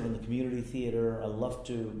very active in the community theater. I loved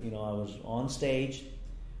to, I was on stage.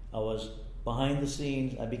 I was behind the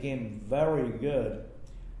scenes. I became very good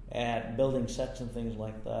at building sets and things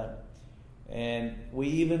like that. And we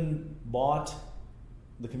even bought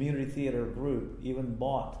the community theater group, even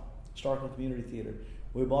bought Starkville Community Theater.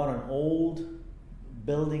 We bought an old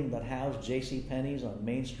building that housed J.C. Penney's on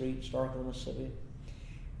Main Street, Starkville, Mississippi.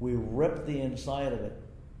 We ripped the inside of it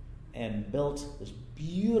and built this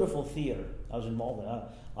beautiful theater. I was involved in a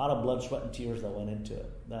lot of blood, sweat, and tears that went into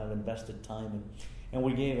it, that I've invested time in, and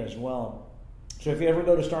we gave as well. So if you ever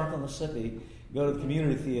go to Starkville, Mississippi, go to the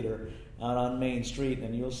community theater out on Main Street,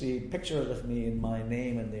 and you'll see pictures of me and my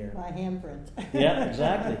name in there. My handprint. Yeah,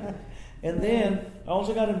 exactly. And then I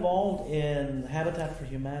also got involved in Habitat for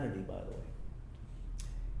Humanity, by the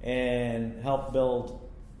way, and helped build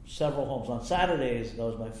several homes. On Saturdays, that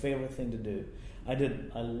was my favorite thing to do. I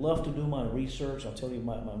love to do my research. I'll tell you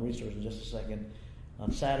my research in just a second.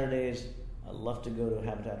 On Saturdays, I love to go to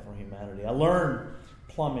Habitat for Humanity. I learned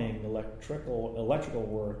plumbing, electrical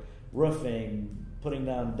work, roofing, putting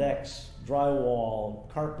down decks, drywall,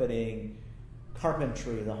 carpeting,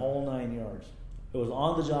 carpentry, the whole 9 yards. It was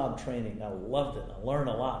on-the-job training. I loved it. I learned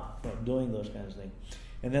a lot from doing those kinds of things.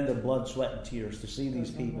 And then the blood, sweat, and tears to see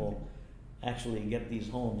these people actually get these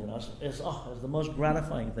homes. And it's the most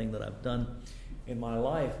gratifying thing that I've done in my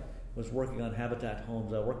life was working on Habitat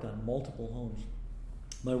homes. I worked on multiple homes.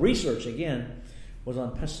 My research, again, was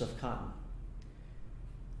on pests of cotton.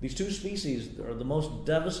 These two species are the most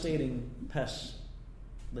devastating pests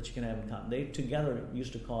that you can have in cotton. They together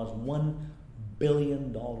used to cause $1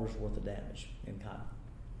 billion worth of damage in cotton.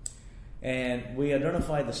 And we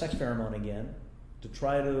identified the sex pheromone again to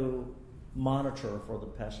try to monitor for the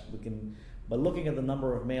pest. By looking at the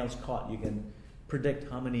number of males caught, you can predict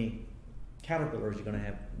how many caterpillars you're going to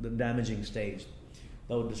have, the damaging stage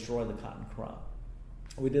that would destroy the cotton crop.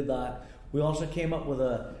 We did that. We also came up with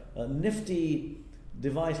a nifty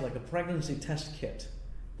device like a pregnancy test kit.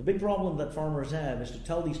 The big problem that farmers have is to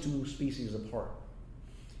tell these two species apart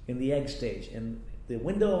in the egg stage. And the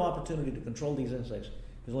window of opportunity to control these insects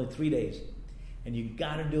is only 3 days. And you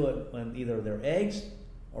got to do it when either they're eggs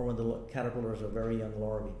or when the caterpillars are very young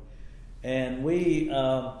larvae. And we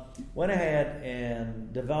went ahead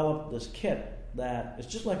and developed this kit that is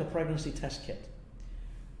just like a pregnancy test kit.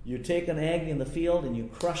 You take an egg in the field and you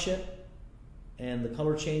crush it, and the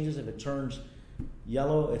color changes. If it turns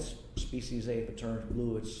yellow, it's species A. If it turns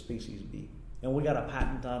blue, it's species B. And we got a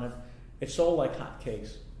patent on it. It's sold like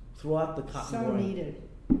hotcakes throughout the cotton So growing. needed.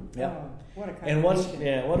 Yeah. Oh, what a And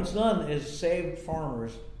combination. what it's done is saved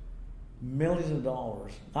farmers millions of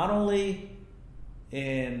dollars, not only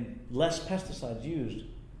in less pesticides used,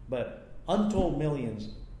 but untold millions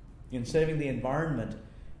in saving the environment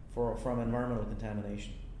from environmental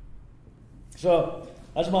contamination. So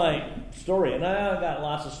that's my story, and I got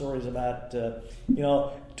lots of stories about,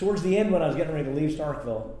 towards the end when I was getting ready to leave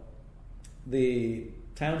Starkville, the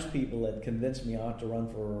townspeople had convinced me I ought to run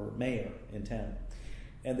for mayor in town.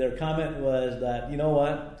 And their comment was that, you know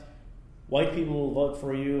what, white people will vote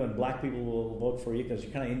for you and black people will vote for you because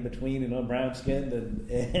you're kind of in between, brown-skinned,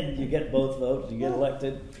 and you get both votes, you get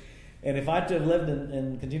elected. And if I had to have lived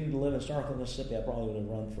and continued to live in Starkville, Mississippi, I probably would have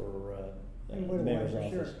run for the mayor's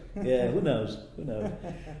office. Sure. Yeah, who knows?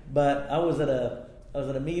 But I was at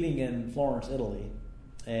a meeting in Florence, Italy,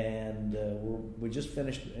 and we just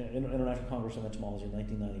finished International Congress of Entomology in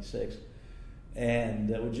 1996, and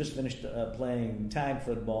we just finished playing tag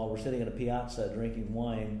football. We're sitting at a piazza drinking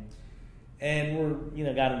wine, and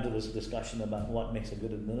we're got into this discussion about what makes a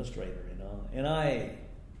good administrator, And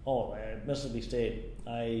at Mississippi State,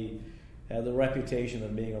 I had the reputation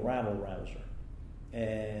of being a rabble-rouser.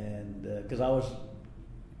 And because I was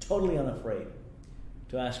totally unafraid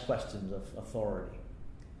to ask questions of authority,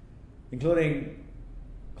 including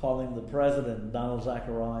calling the president, Donald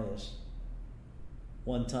Zacharias,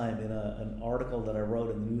 one time in an article that I wrote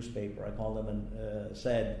in the newspaper. I called him and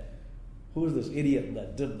said, "Who's this idiot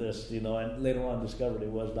that did this?" And later on discovered it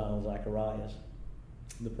was Donald Zacharias,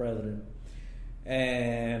 the president.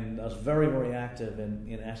 And I was very, very active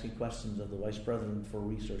in asking questions of the vice president for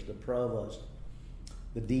research, the provost,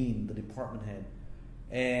 the dean, the department head.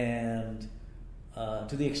 And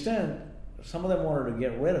to the extent some of them wanted to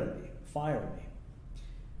get rid of me, fire me.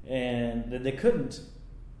 And they couldn't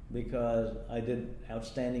because I did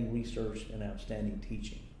outstanding research and outstanding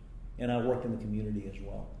teaching. And I worked in the community as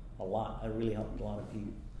well, a lot. I really helped a lot of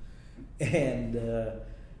people. And,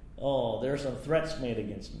 there are some threats made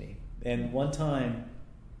against me. And one time,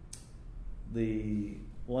 the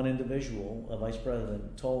one individual, a vice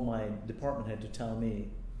president, told my department head to tell me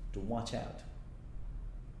to watch out.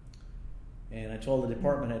 And I told the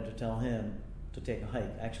department head to tell him to take a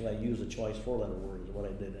hike. Actually, I used a choice four-letter word is what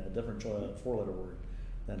I did, a different four-letter word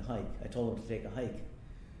than hike. I told him to take a hike.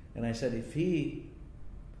 And I said, if he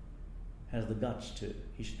has the guts to,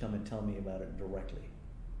 he should come and tell me about it directly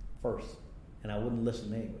first. And I wouldn't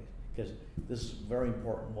listen anyway, because this is very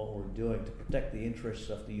important what we're doing to protect the interests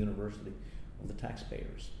of the university, of the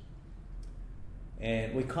taxpayers.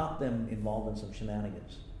 And we caught them involved in some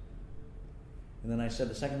shenanigans. And then I said,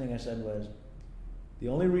 the second thing I said was, the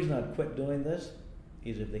only reason I'd quit doing this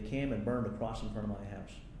is if they came and burned a cross in front of my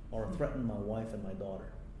house or threatened my wife and my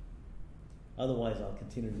daughter. Otherwise, I'll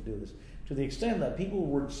continue to do this. To the extent that people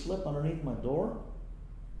would slip underneath my door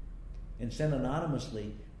and send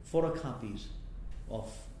anonymously photocopies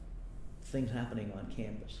of things happening on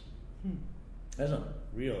campus. There's some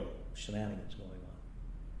real shenanigans going on.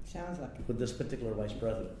 Sounds like it. With this particular vice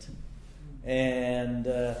president. And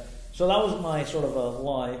so that was my sort of a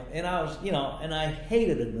life. And I was, and I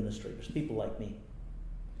hated administrators, people like me.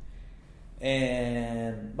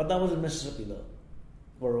 But that was in Mississippi, though,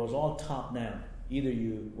 where it was all top down. Either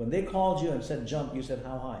when they called you and said jump, you said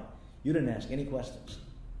how high. You didn't ask any questions.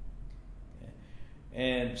 Okay.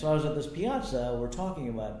 And so I was at this piazza, we're talking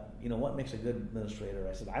about, what makes a good administrator.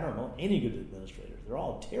 I said, I don't know any good administrators. They're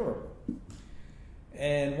all terrible.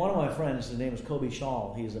 And one of my friends, his name is Kobe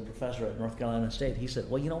Shaw, he's a professor at North Carolina State. He said,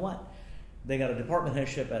 well, you know what? They got a department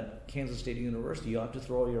headship at Kansas State University. You have to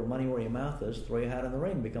throw your money where your mouth is, throw your hat in the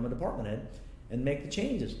ring, become a department head, and make the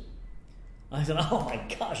changes. I said, oh my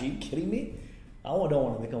gosh, are you kidding me? I don't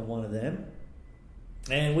want to become one of them.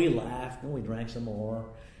 And we laughed, and we drank some more.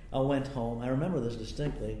 I went home. I remember this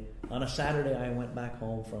distinctly. On a Saturday, I went back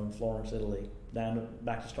home from Florence, Italy,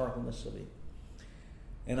 back to Starkville, Mississippi.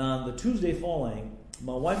 And on the Tuesday following,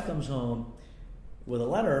 my wife comes home with a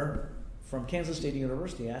letter from Kansas State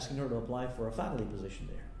University asking her to apply for a faculty position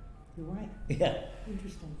there. Your wife? Yeah.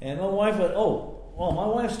 Interesting. And my wife went, my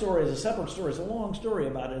wife's story is a separate story. It's a long story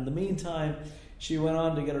about it. In the meantime, she went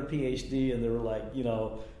on to get her PhD, and they were like,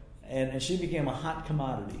 and she became a hot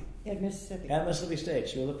commodity. At Mississippi? At Mississippi State.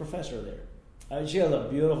 She was a professor there. She has a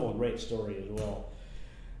beautiful, great story as well.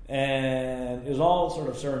 And it was all sort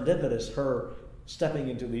of serendipitous, her stepping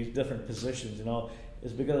into these different positions,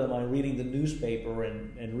 is because of my reading the newspaper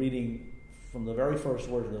and reading from the very first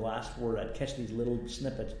word to the last word. I'd catch these little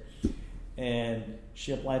snippets. And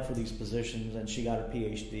she applied for these positions, and she got her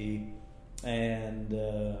PhD. And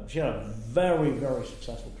she had a very, very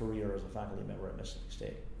successful career as a faculty member at Mississippi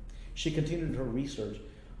State. She continued her research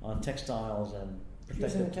on textiles and protective clothing. She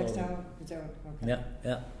was in the textile? Is that what? Okay.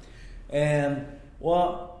 Yeah. And,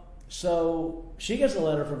 so she gets a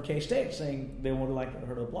letter from K-State saying they would like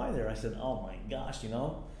her to apply there. I said, oh my gosh,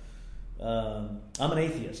 I'm an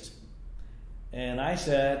atheist. And I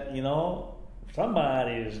said,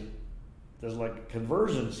 there's like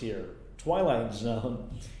conversions here, Twilight Zone.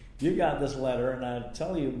 You got this letter, and I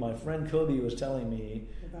tell you, my friend Kobe was telling me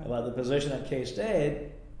about the position at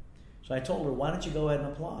K-State. So I told her, why don't you go ahead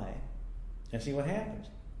and apply and see what happens?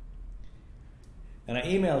 And I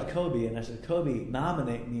emailed Kobe, and I said, Kobe,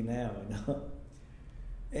 nominate me now.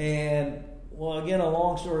 And, again, a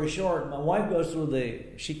long story short, my wife goes through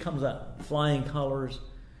she comes up flying colors.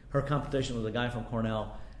 Her competition was a guy from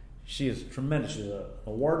Cornell. She is tremendous. She's an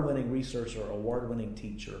award-winning researcher, award-winning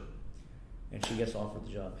teacher. And she gets offered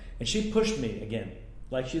the job. And she pushed me again.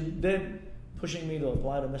 Like she did pushing me to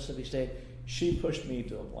apply to Mississippi State, she pushed me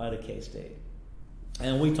to apply to K-State.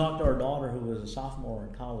 And we talked to our daughter, who was a sophomore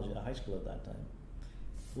in college, at high school at that time.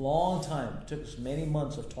 Long time. It took us many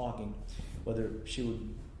months of talking whether she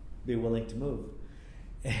would be willing to move.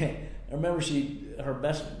 And I remember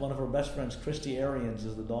one of her best friends, Christy Arians,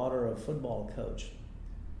 is the daughter of a football coach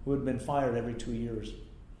who had been fired every 2 years.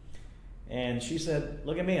 And she said,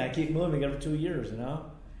 look at me, I keep moving every 2 years,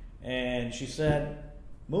 And she said,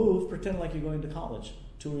 move, pretend like you're going to college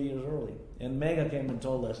 2 years early. And Mega came and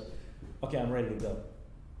told us, okay, I'm ready to go.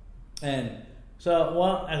 And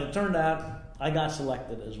so, as it turned out, I got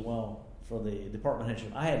selected as well for the department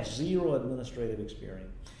headship. I had zero administrative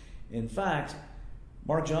experience. In fact,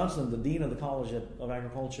 Mark Johnson, the dean of the College of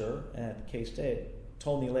Agriculture at K-State,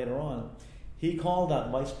 told me later on, he called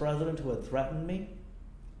that vice president who had threatened me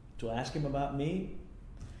to ask him about me,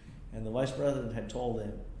 and the vice president had told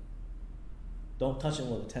him, don't touch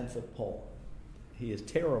him with a 10-foot pole. He is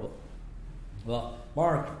terrible. Well,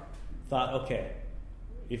 Mark thought, okay,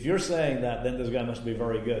 if you're saying that, then this guy must be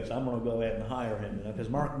very good, so I'm going to go ahead and hire him, because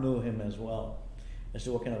Mark knew him as well as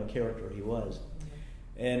to what kind of a character he was.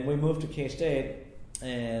 And we moved to K-State,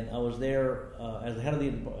 and I was there as the head of the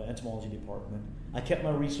entomology department. I kept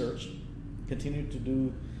my research, continued to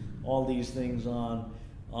do all these things on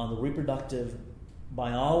the reproductive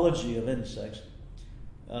biology of insects.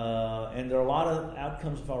 And there are a lot of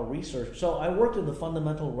outcomes of our research. So I worked in the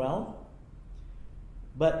fundamental realm,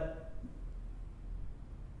 but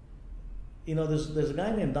there's a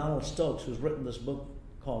guy named Donald Stokes who's written this book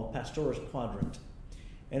called Pastor's Quadrant.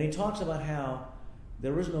 And he talks about how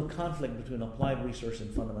there is no conflict between applied research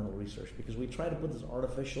and fundamental research, because we try to put this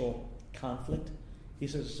artificial conflict. He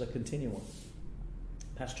says it's a continuum.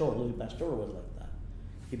 Louis Pasteur was like that.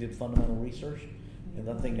 He did fundamental research, and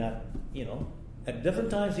that thing got, at different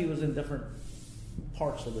times he was in different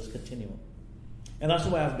parts of this continuum. And that's the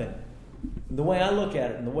way I've been. And the way I look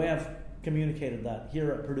at it, and the way I've communicated that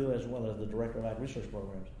here at Purdue as well as the Director of Ag Research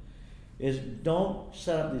Programs, is don't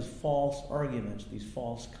set up these false arguments, these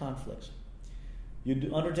false conflicts.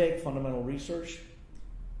 You undertake fundamental research,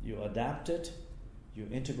 you adapt it, you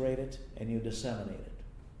integrate it, and you disseminate it.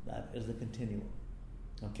 That is the continuum.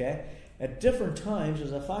 Okay? At different times,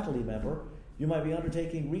 as a faculty member, you might be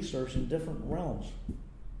undertaking research in different realms.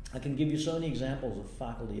 I can give you so many examples of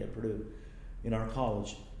faculty at Purdue in our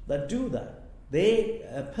college that do that. They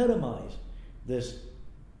epitomize this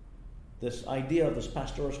idea of this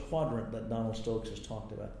Pastor's Quadrant that Donald Stokes has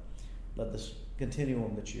talked about, that this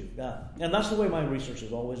continuum that you've got. And that's the way my research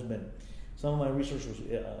has always been. Some of my research was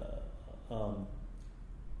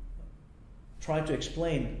tried to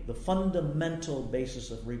explain the fundamental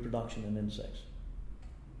basis of reproduction in insects.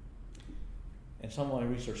 And some of my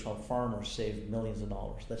research helped farmers save millions of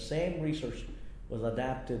dollars. The same research was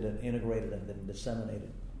adapted and integrated and then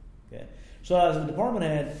disseminated. Okay. So as a department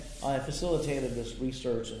head, I facilitated this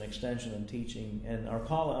research and extension and teaching. And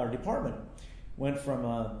our department went from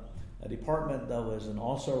a department that was an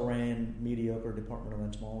also-ran mediocre department of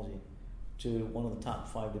entomology to one of the top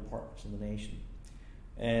 5 departments in the nation.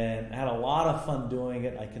 And I had a lot of fun doing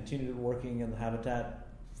it. I continued working in the habitat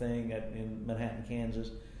thing in Manhattan, Kansas.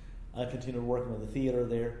 I continued working with the theater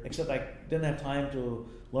there, except I didn't have time to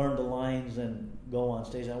learn the lines and go on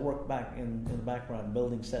stage. I worked back in the background,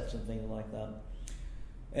 building sets and things like that.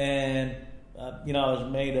 And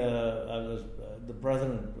the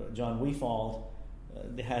president, John Weefald,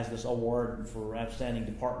 has this award for outstanding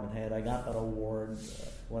department head. I got that award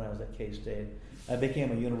when I was at K-State. I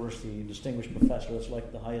became a university distinguished professor. It's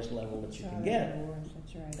like the highest level that you can get.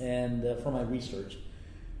 That's right. And for my research.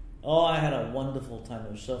 Oh, I had a wonderful time.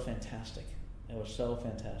 It was so fantastic.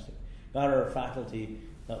 Got our faculty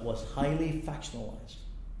that was highly factionalized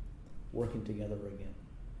working together again.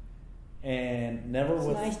 And never it's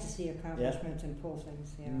with... nice to see accomplishments and pull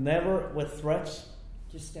things. Yeah. Never with threats.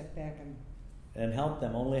 Just step back and help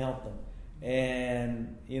them, only help them.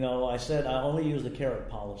 And, I said I only use the carrot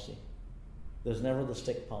policy. There's never the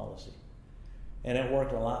stick policy. And it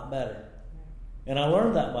worked a lot better. Yeah. And I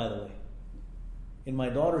learned that, by the way, in my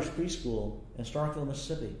daughter's preschool in Starkville,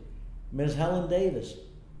 Mississippi. Ms. Helen Davis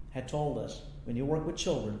had told us, when you work with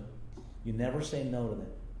children, you never say no to them.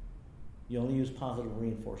 You only use positive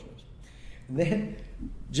reinforcements. And then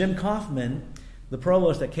Jim Kaufman, the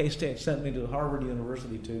provost at K-State, sent me to Harvard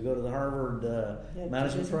University to go to the Harvard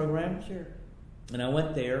management program. Sure. And I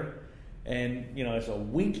went there, and it's a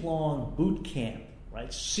week-long boot camp,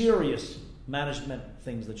 right? Serious management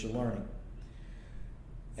things that you're learning.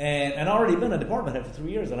 And I'd already been a department head for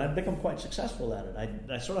 3 years, and I'd become quite successful at it.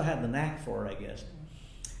 I sort of had the knack for it, I guess.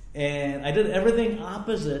 And I did everything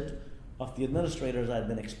opposite of the administrators I'd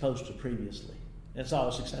been exposed to previously. And so I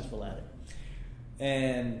was successful at it.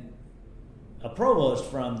 And a provost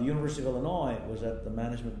from the University of Illinois was at the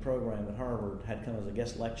management program at Harvard, had come as a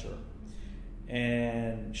guest lecturer.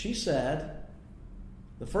 And she said,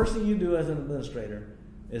 the first thing you do as an administrator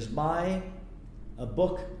is buy a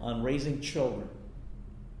book on raising children.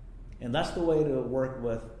 And that's the way to work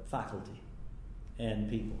with faculty and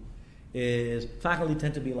people. Is faculty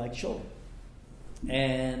tend to be like children.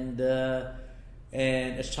 And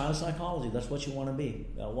it's child psychology. That's what you want to be,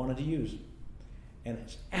 wanted to use. And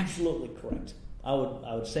it's absolutely correct. I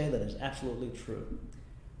would say that it's absolutely true.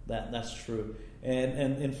 That's true.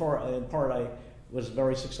 And in part, I was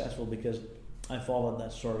very successful because I followed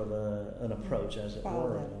that sort of an approach, as it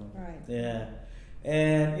were. Right. Yeah.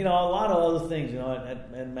 And, a lot of other things,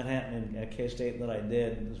 at Manhattan and at K-State that I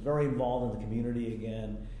did. I was very involved in the community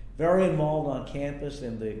again. Very involved on campus,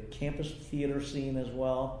 in the campus theater scene as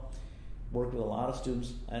well. Worked with a lot of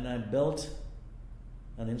students. And I built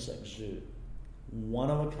an insect zoo.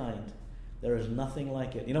 One of a kind. There is nothing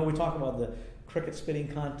like it. We talk about the cricket spitting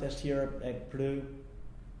contest here at Purdue.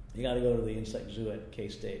 You got to go to the insect zoo at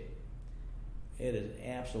K-State. It is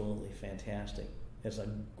absolutely fantastic. It's a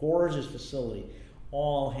gorgeous facility,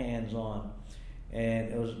 all hands-on.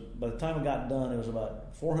 And it was, by the time it got done, it was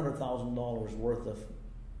about $400,000 worth of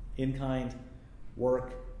in-kind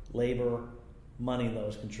work, labor, money that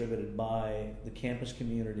was contributed by the campus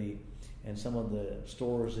community and some of the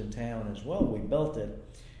stores in town as well. We built it,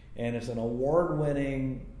 and it's an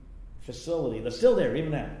award-winning facility that's still there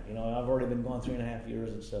even now. I've already been gone 3.5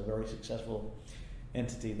 years. It's a very successful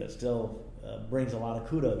entity that still brings a lot of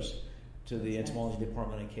kudos to the entomology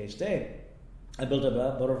department at K-State. I built a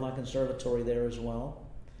butterfly conservatory there as well,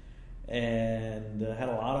 and had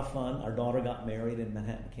a lot of fun. Our daughter got married in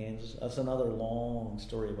Manhattan, Kansas. That's another long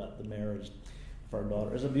story about the marriage for our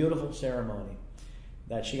daughter. It was a beautiful ceremony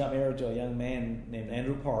that she got married to a young man named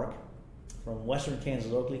Andrew Park from western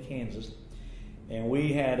Kansas, Oakley, Kansas, and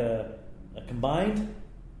we had a combined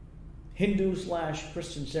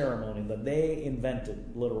Hindu/Christian ceremony that they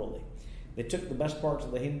invented, literally. They took the best parts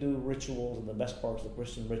of the Hindu rituals and the best parts of the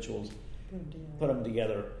Christian rituals, put them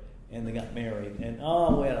together, and they got married. And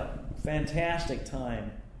we had a fantastic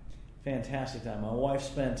time. Fantastic time. My wife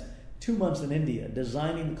spent 2 months in India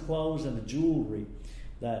designing the clothes and the jewelry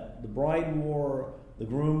that the bride wore, the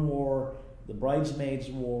groom wore, the bridesmaids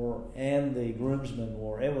wore, and the groomsmen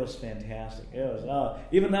wore. It was fantastic. It was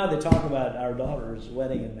even now they talk about our daughter's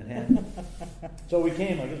wedding in Manhattan. So we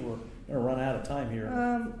came. I guess we're going to run out of time here.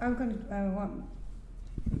 I want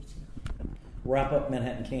wrap up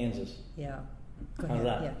Manhattan, Kansas. Yeah. Go How's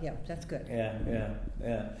ahead. that? Yeah, that's good.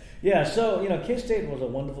 Yeah. So K-State was a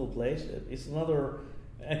wonderful place. It's another.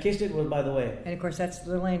 K-State was, by the way. And of course, that's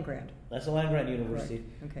the land grant. That's the land grant university.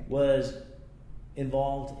 Okay. Was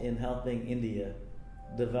involved in helping India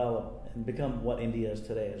develop and become what India is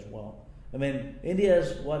today as well. I mean, India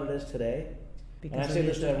is what it is today. And I say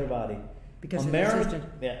this to everybody. Because America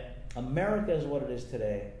is what it is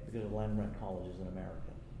today because of land grant colleges in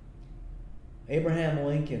America. Abraham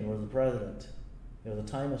Lincoln was the president. There was a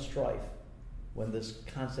time of strife when this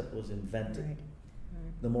concept was invented. Right.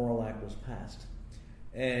 The Morrill Act was passed.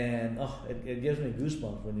 And it gives me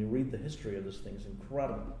goosebumps when you read the history of this thing. It's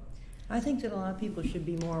incredible. I think that a lot of people should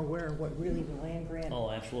be more aware of what really the land grant,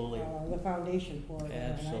 Oh, absolutely. the foundation for it. Absolutely.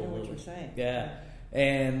 And I know what you're saying. Yeah.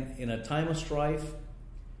 And in a time of strife,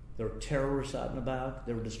 there are terrorists out and about.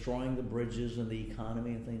 They were destroying the bridges and the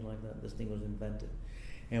economy and things like that. This thing was invented.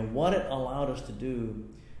 And what it allowed us to do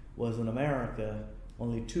was, in America,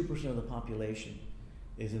 only 2% of the population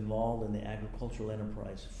is involved in the agricultural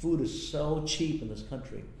enterprise. Food is so cheap in this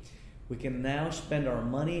country. We can now spend our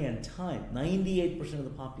money and time. 98% of the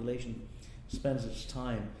population spends its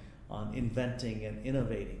time on inventing and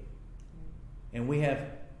innovating. And we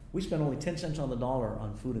spend only 10 cents on the dollar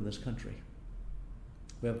on food in this country.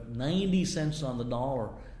 We have 90 cents on the dollar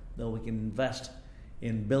that we can invest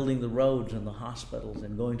in building the roads and the hospitals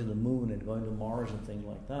and going to the moon and going to Mars and things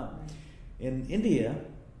like that. Right. In India,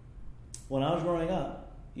 when I was growing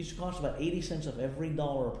up, it used to cost about 80 cents of every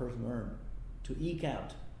dollar a person earned to eke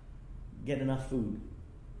out, get enough food.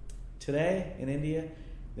 Today, in India,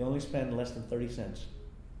 they only spend less than 30 cents.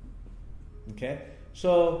 Okay?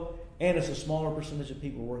 So, and it's a smaller percentage of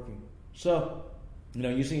people working. So,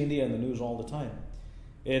 you see India in the news all the time.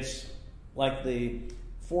 It's like the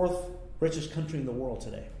 4th richest country in the world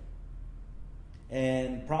today.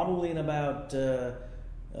 And probably in about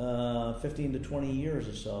 15 to 20 years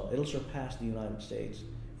or so, it'll surpass the United States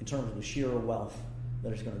in terms of the sheer wealth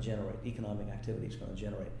that it's going to generate, economic activity it's going to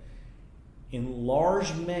generate. In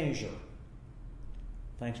large measure,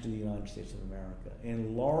 thanks to the United States of America.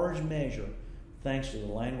 In large measure, thanks to the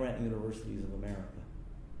land-grant universities of America,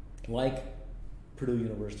 like Purdue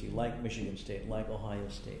University, like Michigan State, like Ohio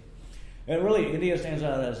State. And really, India stands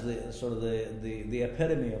out as the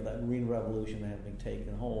epitome of that green revolution having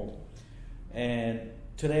taken hold. And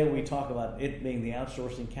today we talk about it being the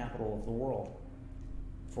outsourcing capital of the world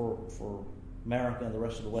for America and the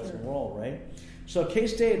rest of the Western world, right? So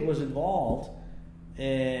K-State was involved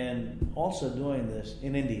in also doing this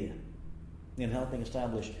in India, in helping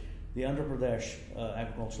establish the Andhra Pradesh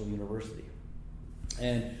Agricultural University.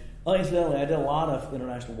 And incidentally, I did a lot of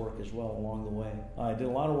international work as well along the way. I did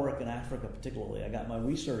a lot of work in Africa particularly. I got my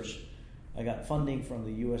research, I got funding from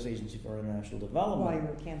the U.S. Agency for International Development. While you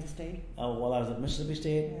were at Kansas State? While I was at Mississippi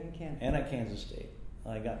State and at Kansas State.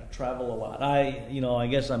 I got to travel a lot. I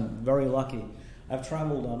guess I'm very lucky. I've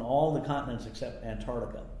traveled on all the continents except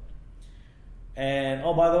Antarctica. And,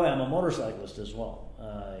 oh, by the way, I'm a motorcyclist as well.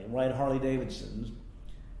 I ride Harley Davidsons.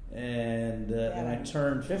 And when I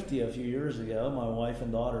turned 50 a few years ago, my wife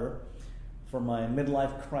and daughter, for my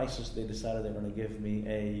midlife crisis, they decided they were going to give me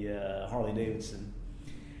a Harley Davidson.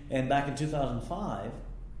 And back in 2005,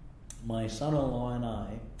 my son-in-law and I,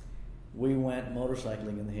 we went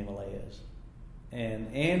motorcycling in the Himalayas.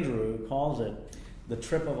 And Andrew calls it the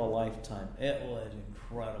trip of a lifetime. It was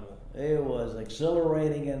incredible. It was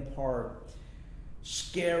exhilarating in part,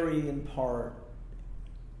 scary in part,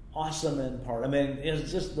 awesome in part. I mean,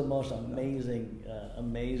 it's just the most amazing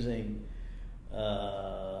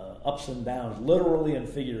ups and downs, literally and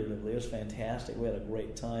figuratively. It was fantastic. We had a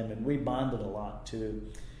great time, and we bonded a lot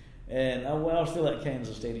too. And I was still at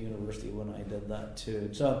Kansas State University when I did that too.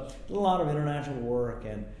 So did a lot of international work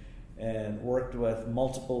and worked with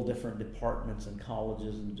multiple different departments and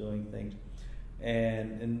colleges and doing things.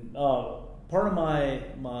 And part of my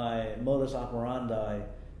modus operandi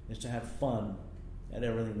is to have fun at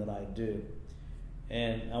everything that I do,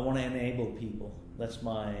 and I want to enable people. That's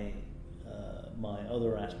my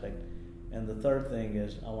other aspect. And the third thing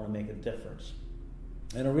is I want to make a difference.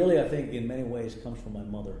 And it really, I think, in many ways, comes from my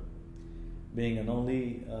mother, being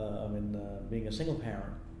being a single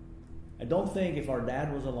parent. I don't think if our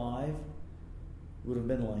dad was alive, it would have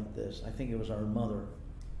been like this. I think it was our mother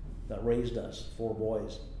that raised us, 4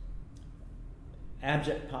 boys.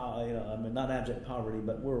 Abject poverty, not abject poverty,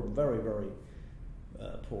 but we're very, very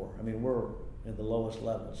poor. I mean, we're in the lowest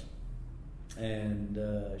levels. And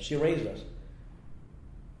she raised us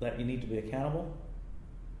that you need to be accountable,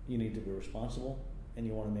 you need to be responsible, and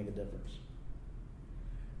you want to make a difference.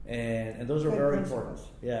 And those are very important.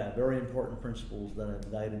 Yeah, very important principles that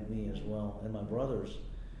have guided me as well, and my brothers.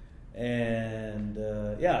 And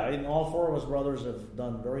all 4 of us brothers have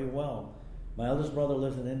done very well. My eldest brother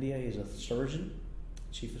lives in India. He's a surgeon,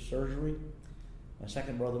 chief of surgery. My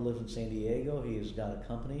second brother lives in San Diego. He's got a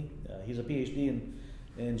company. He's a PhD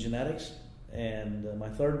in genetics. And my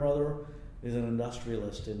third brother is an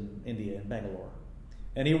industrialist in India, in Bangalore.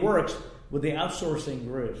 And he works with the outsourcing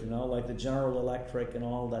groups, like the General Electric and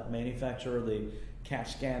all that manufacture the CAT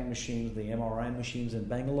scan machines, the MRI machines in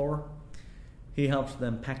Bangalore. He helps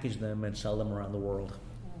them package them and sell them around the world.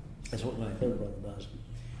 That's what my third brother does.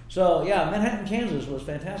 So, Manhattan, Kansas was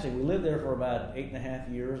fantastic. We lived there for about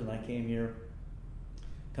 8.5 years, and I came here.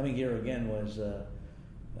 Coming here again was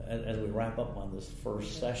as we wrap up on this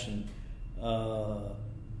first session, I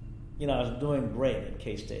was doing great at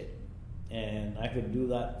K-State, and I could do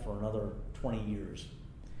that for another 20 years.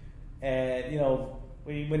 And,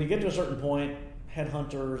 when you get to a certain point,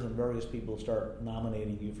 headhunters and various people start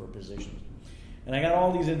nominating you for positions. And I got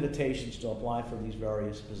all these invitations to apply for these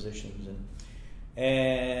various positions,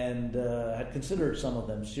 and had considered some of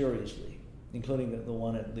them seriously, including the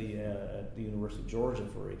one at the University of Georgia,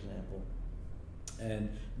 for example, and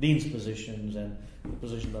dean's positions, and the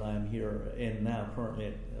position that I'm here in now,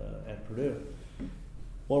 currently at Purdue.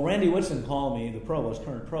 Well, Randy Whitson called me, the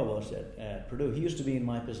current provost at Purdue. He used to be in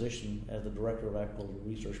my position as the director of agricultural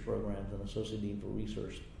research programs and associate dean for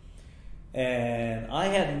research. And I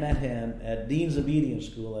had met him at Dean's Obedience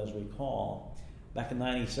School, as we call, back in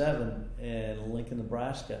 '97 in Lincoln,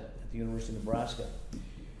 Nebraska, at the University of Nebraska.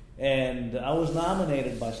 And I was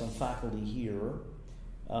nominated by some faculty here.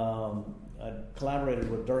 I collaborated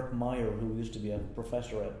with Dirk Meyer, who used to be a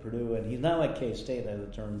professor at Purdue, and he's now at K-State, as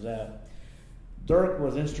it turns out. Dirk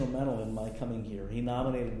was instrumental in my coming here. He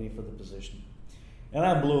nominated me for the position. And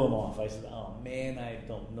I blew him off. I said, oh man, I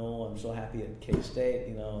don't know. I'm so happy at K-State,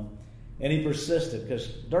 And he persisted, because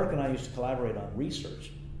Dirk and I used to collaborate on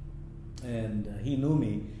research. And he knew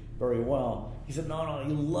me very well. He said, no,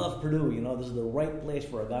 you love Purdue. This is the right place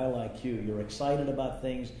for a guy like you. You're excited about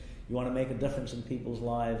things. You want to make a difference in people's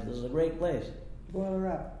lives. This is a great place. Boil her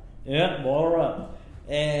up. Yeah, boil her up.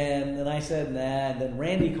 And I said, nah. And then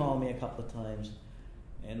Randy called me a couple of times.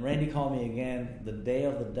 And Randy called me again the day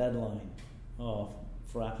of the deadline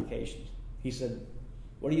for applications. He said,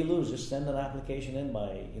 what do you lose? Just send an application in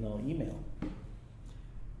by email.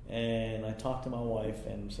 And I talked to my wife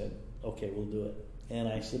and said, okay, we'll do it. And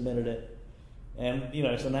I submitted it. And,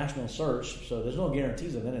 it's a national search, so there's no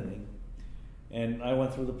guarantees of anything. And I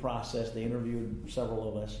went through the process. They interviewed several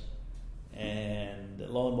of us. And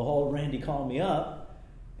lo and behold, Randy called me up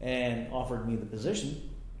and offered me the position,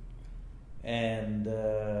 and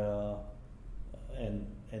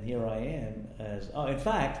here I am. In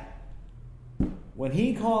fact, when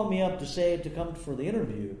he called me up to come for the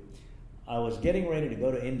interview, I was getting ready to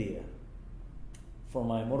go to India for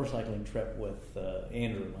my motorcycling trip with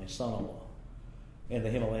Andrew, my son-in-law, in the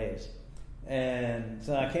Himalayas. And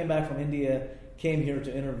so I came back from India, came here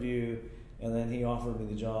to interview, and then he offered me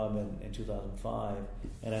the job in 2005,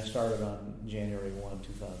 and I started on January 1,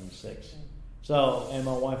 2006. So, and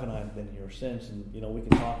my wife and I have been here since, and we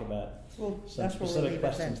can talk about some specific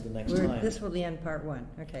questions the next time. This will be end part one.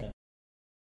 Okay.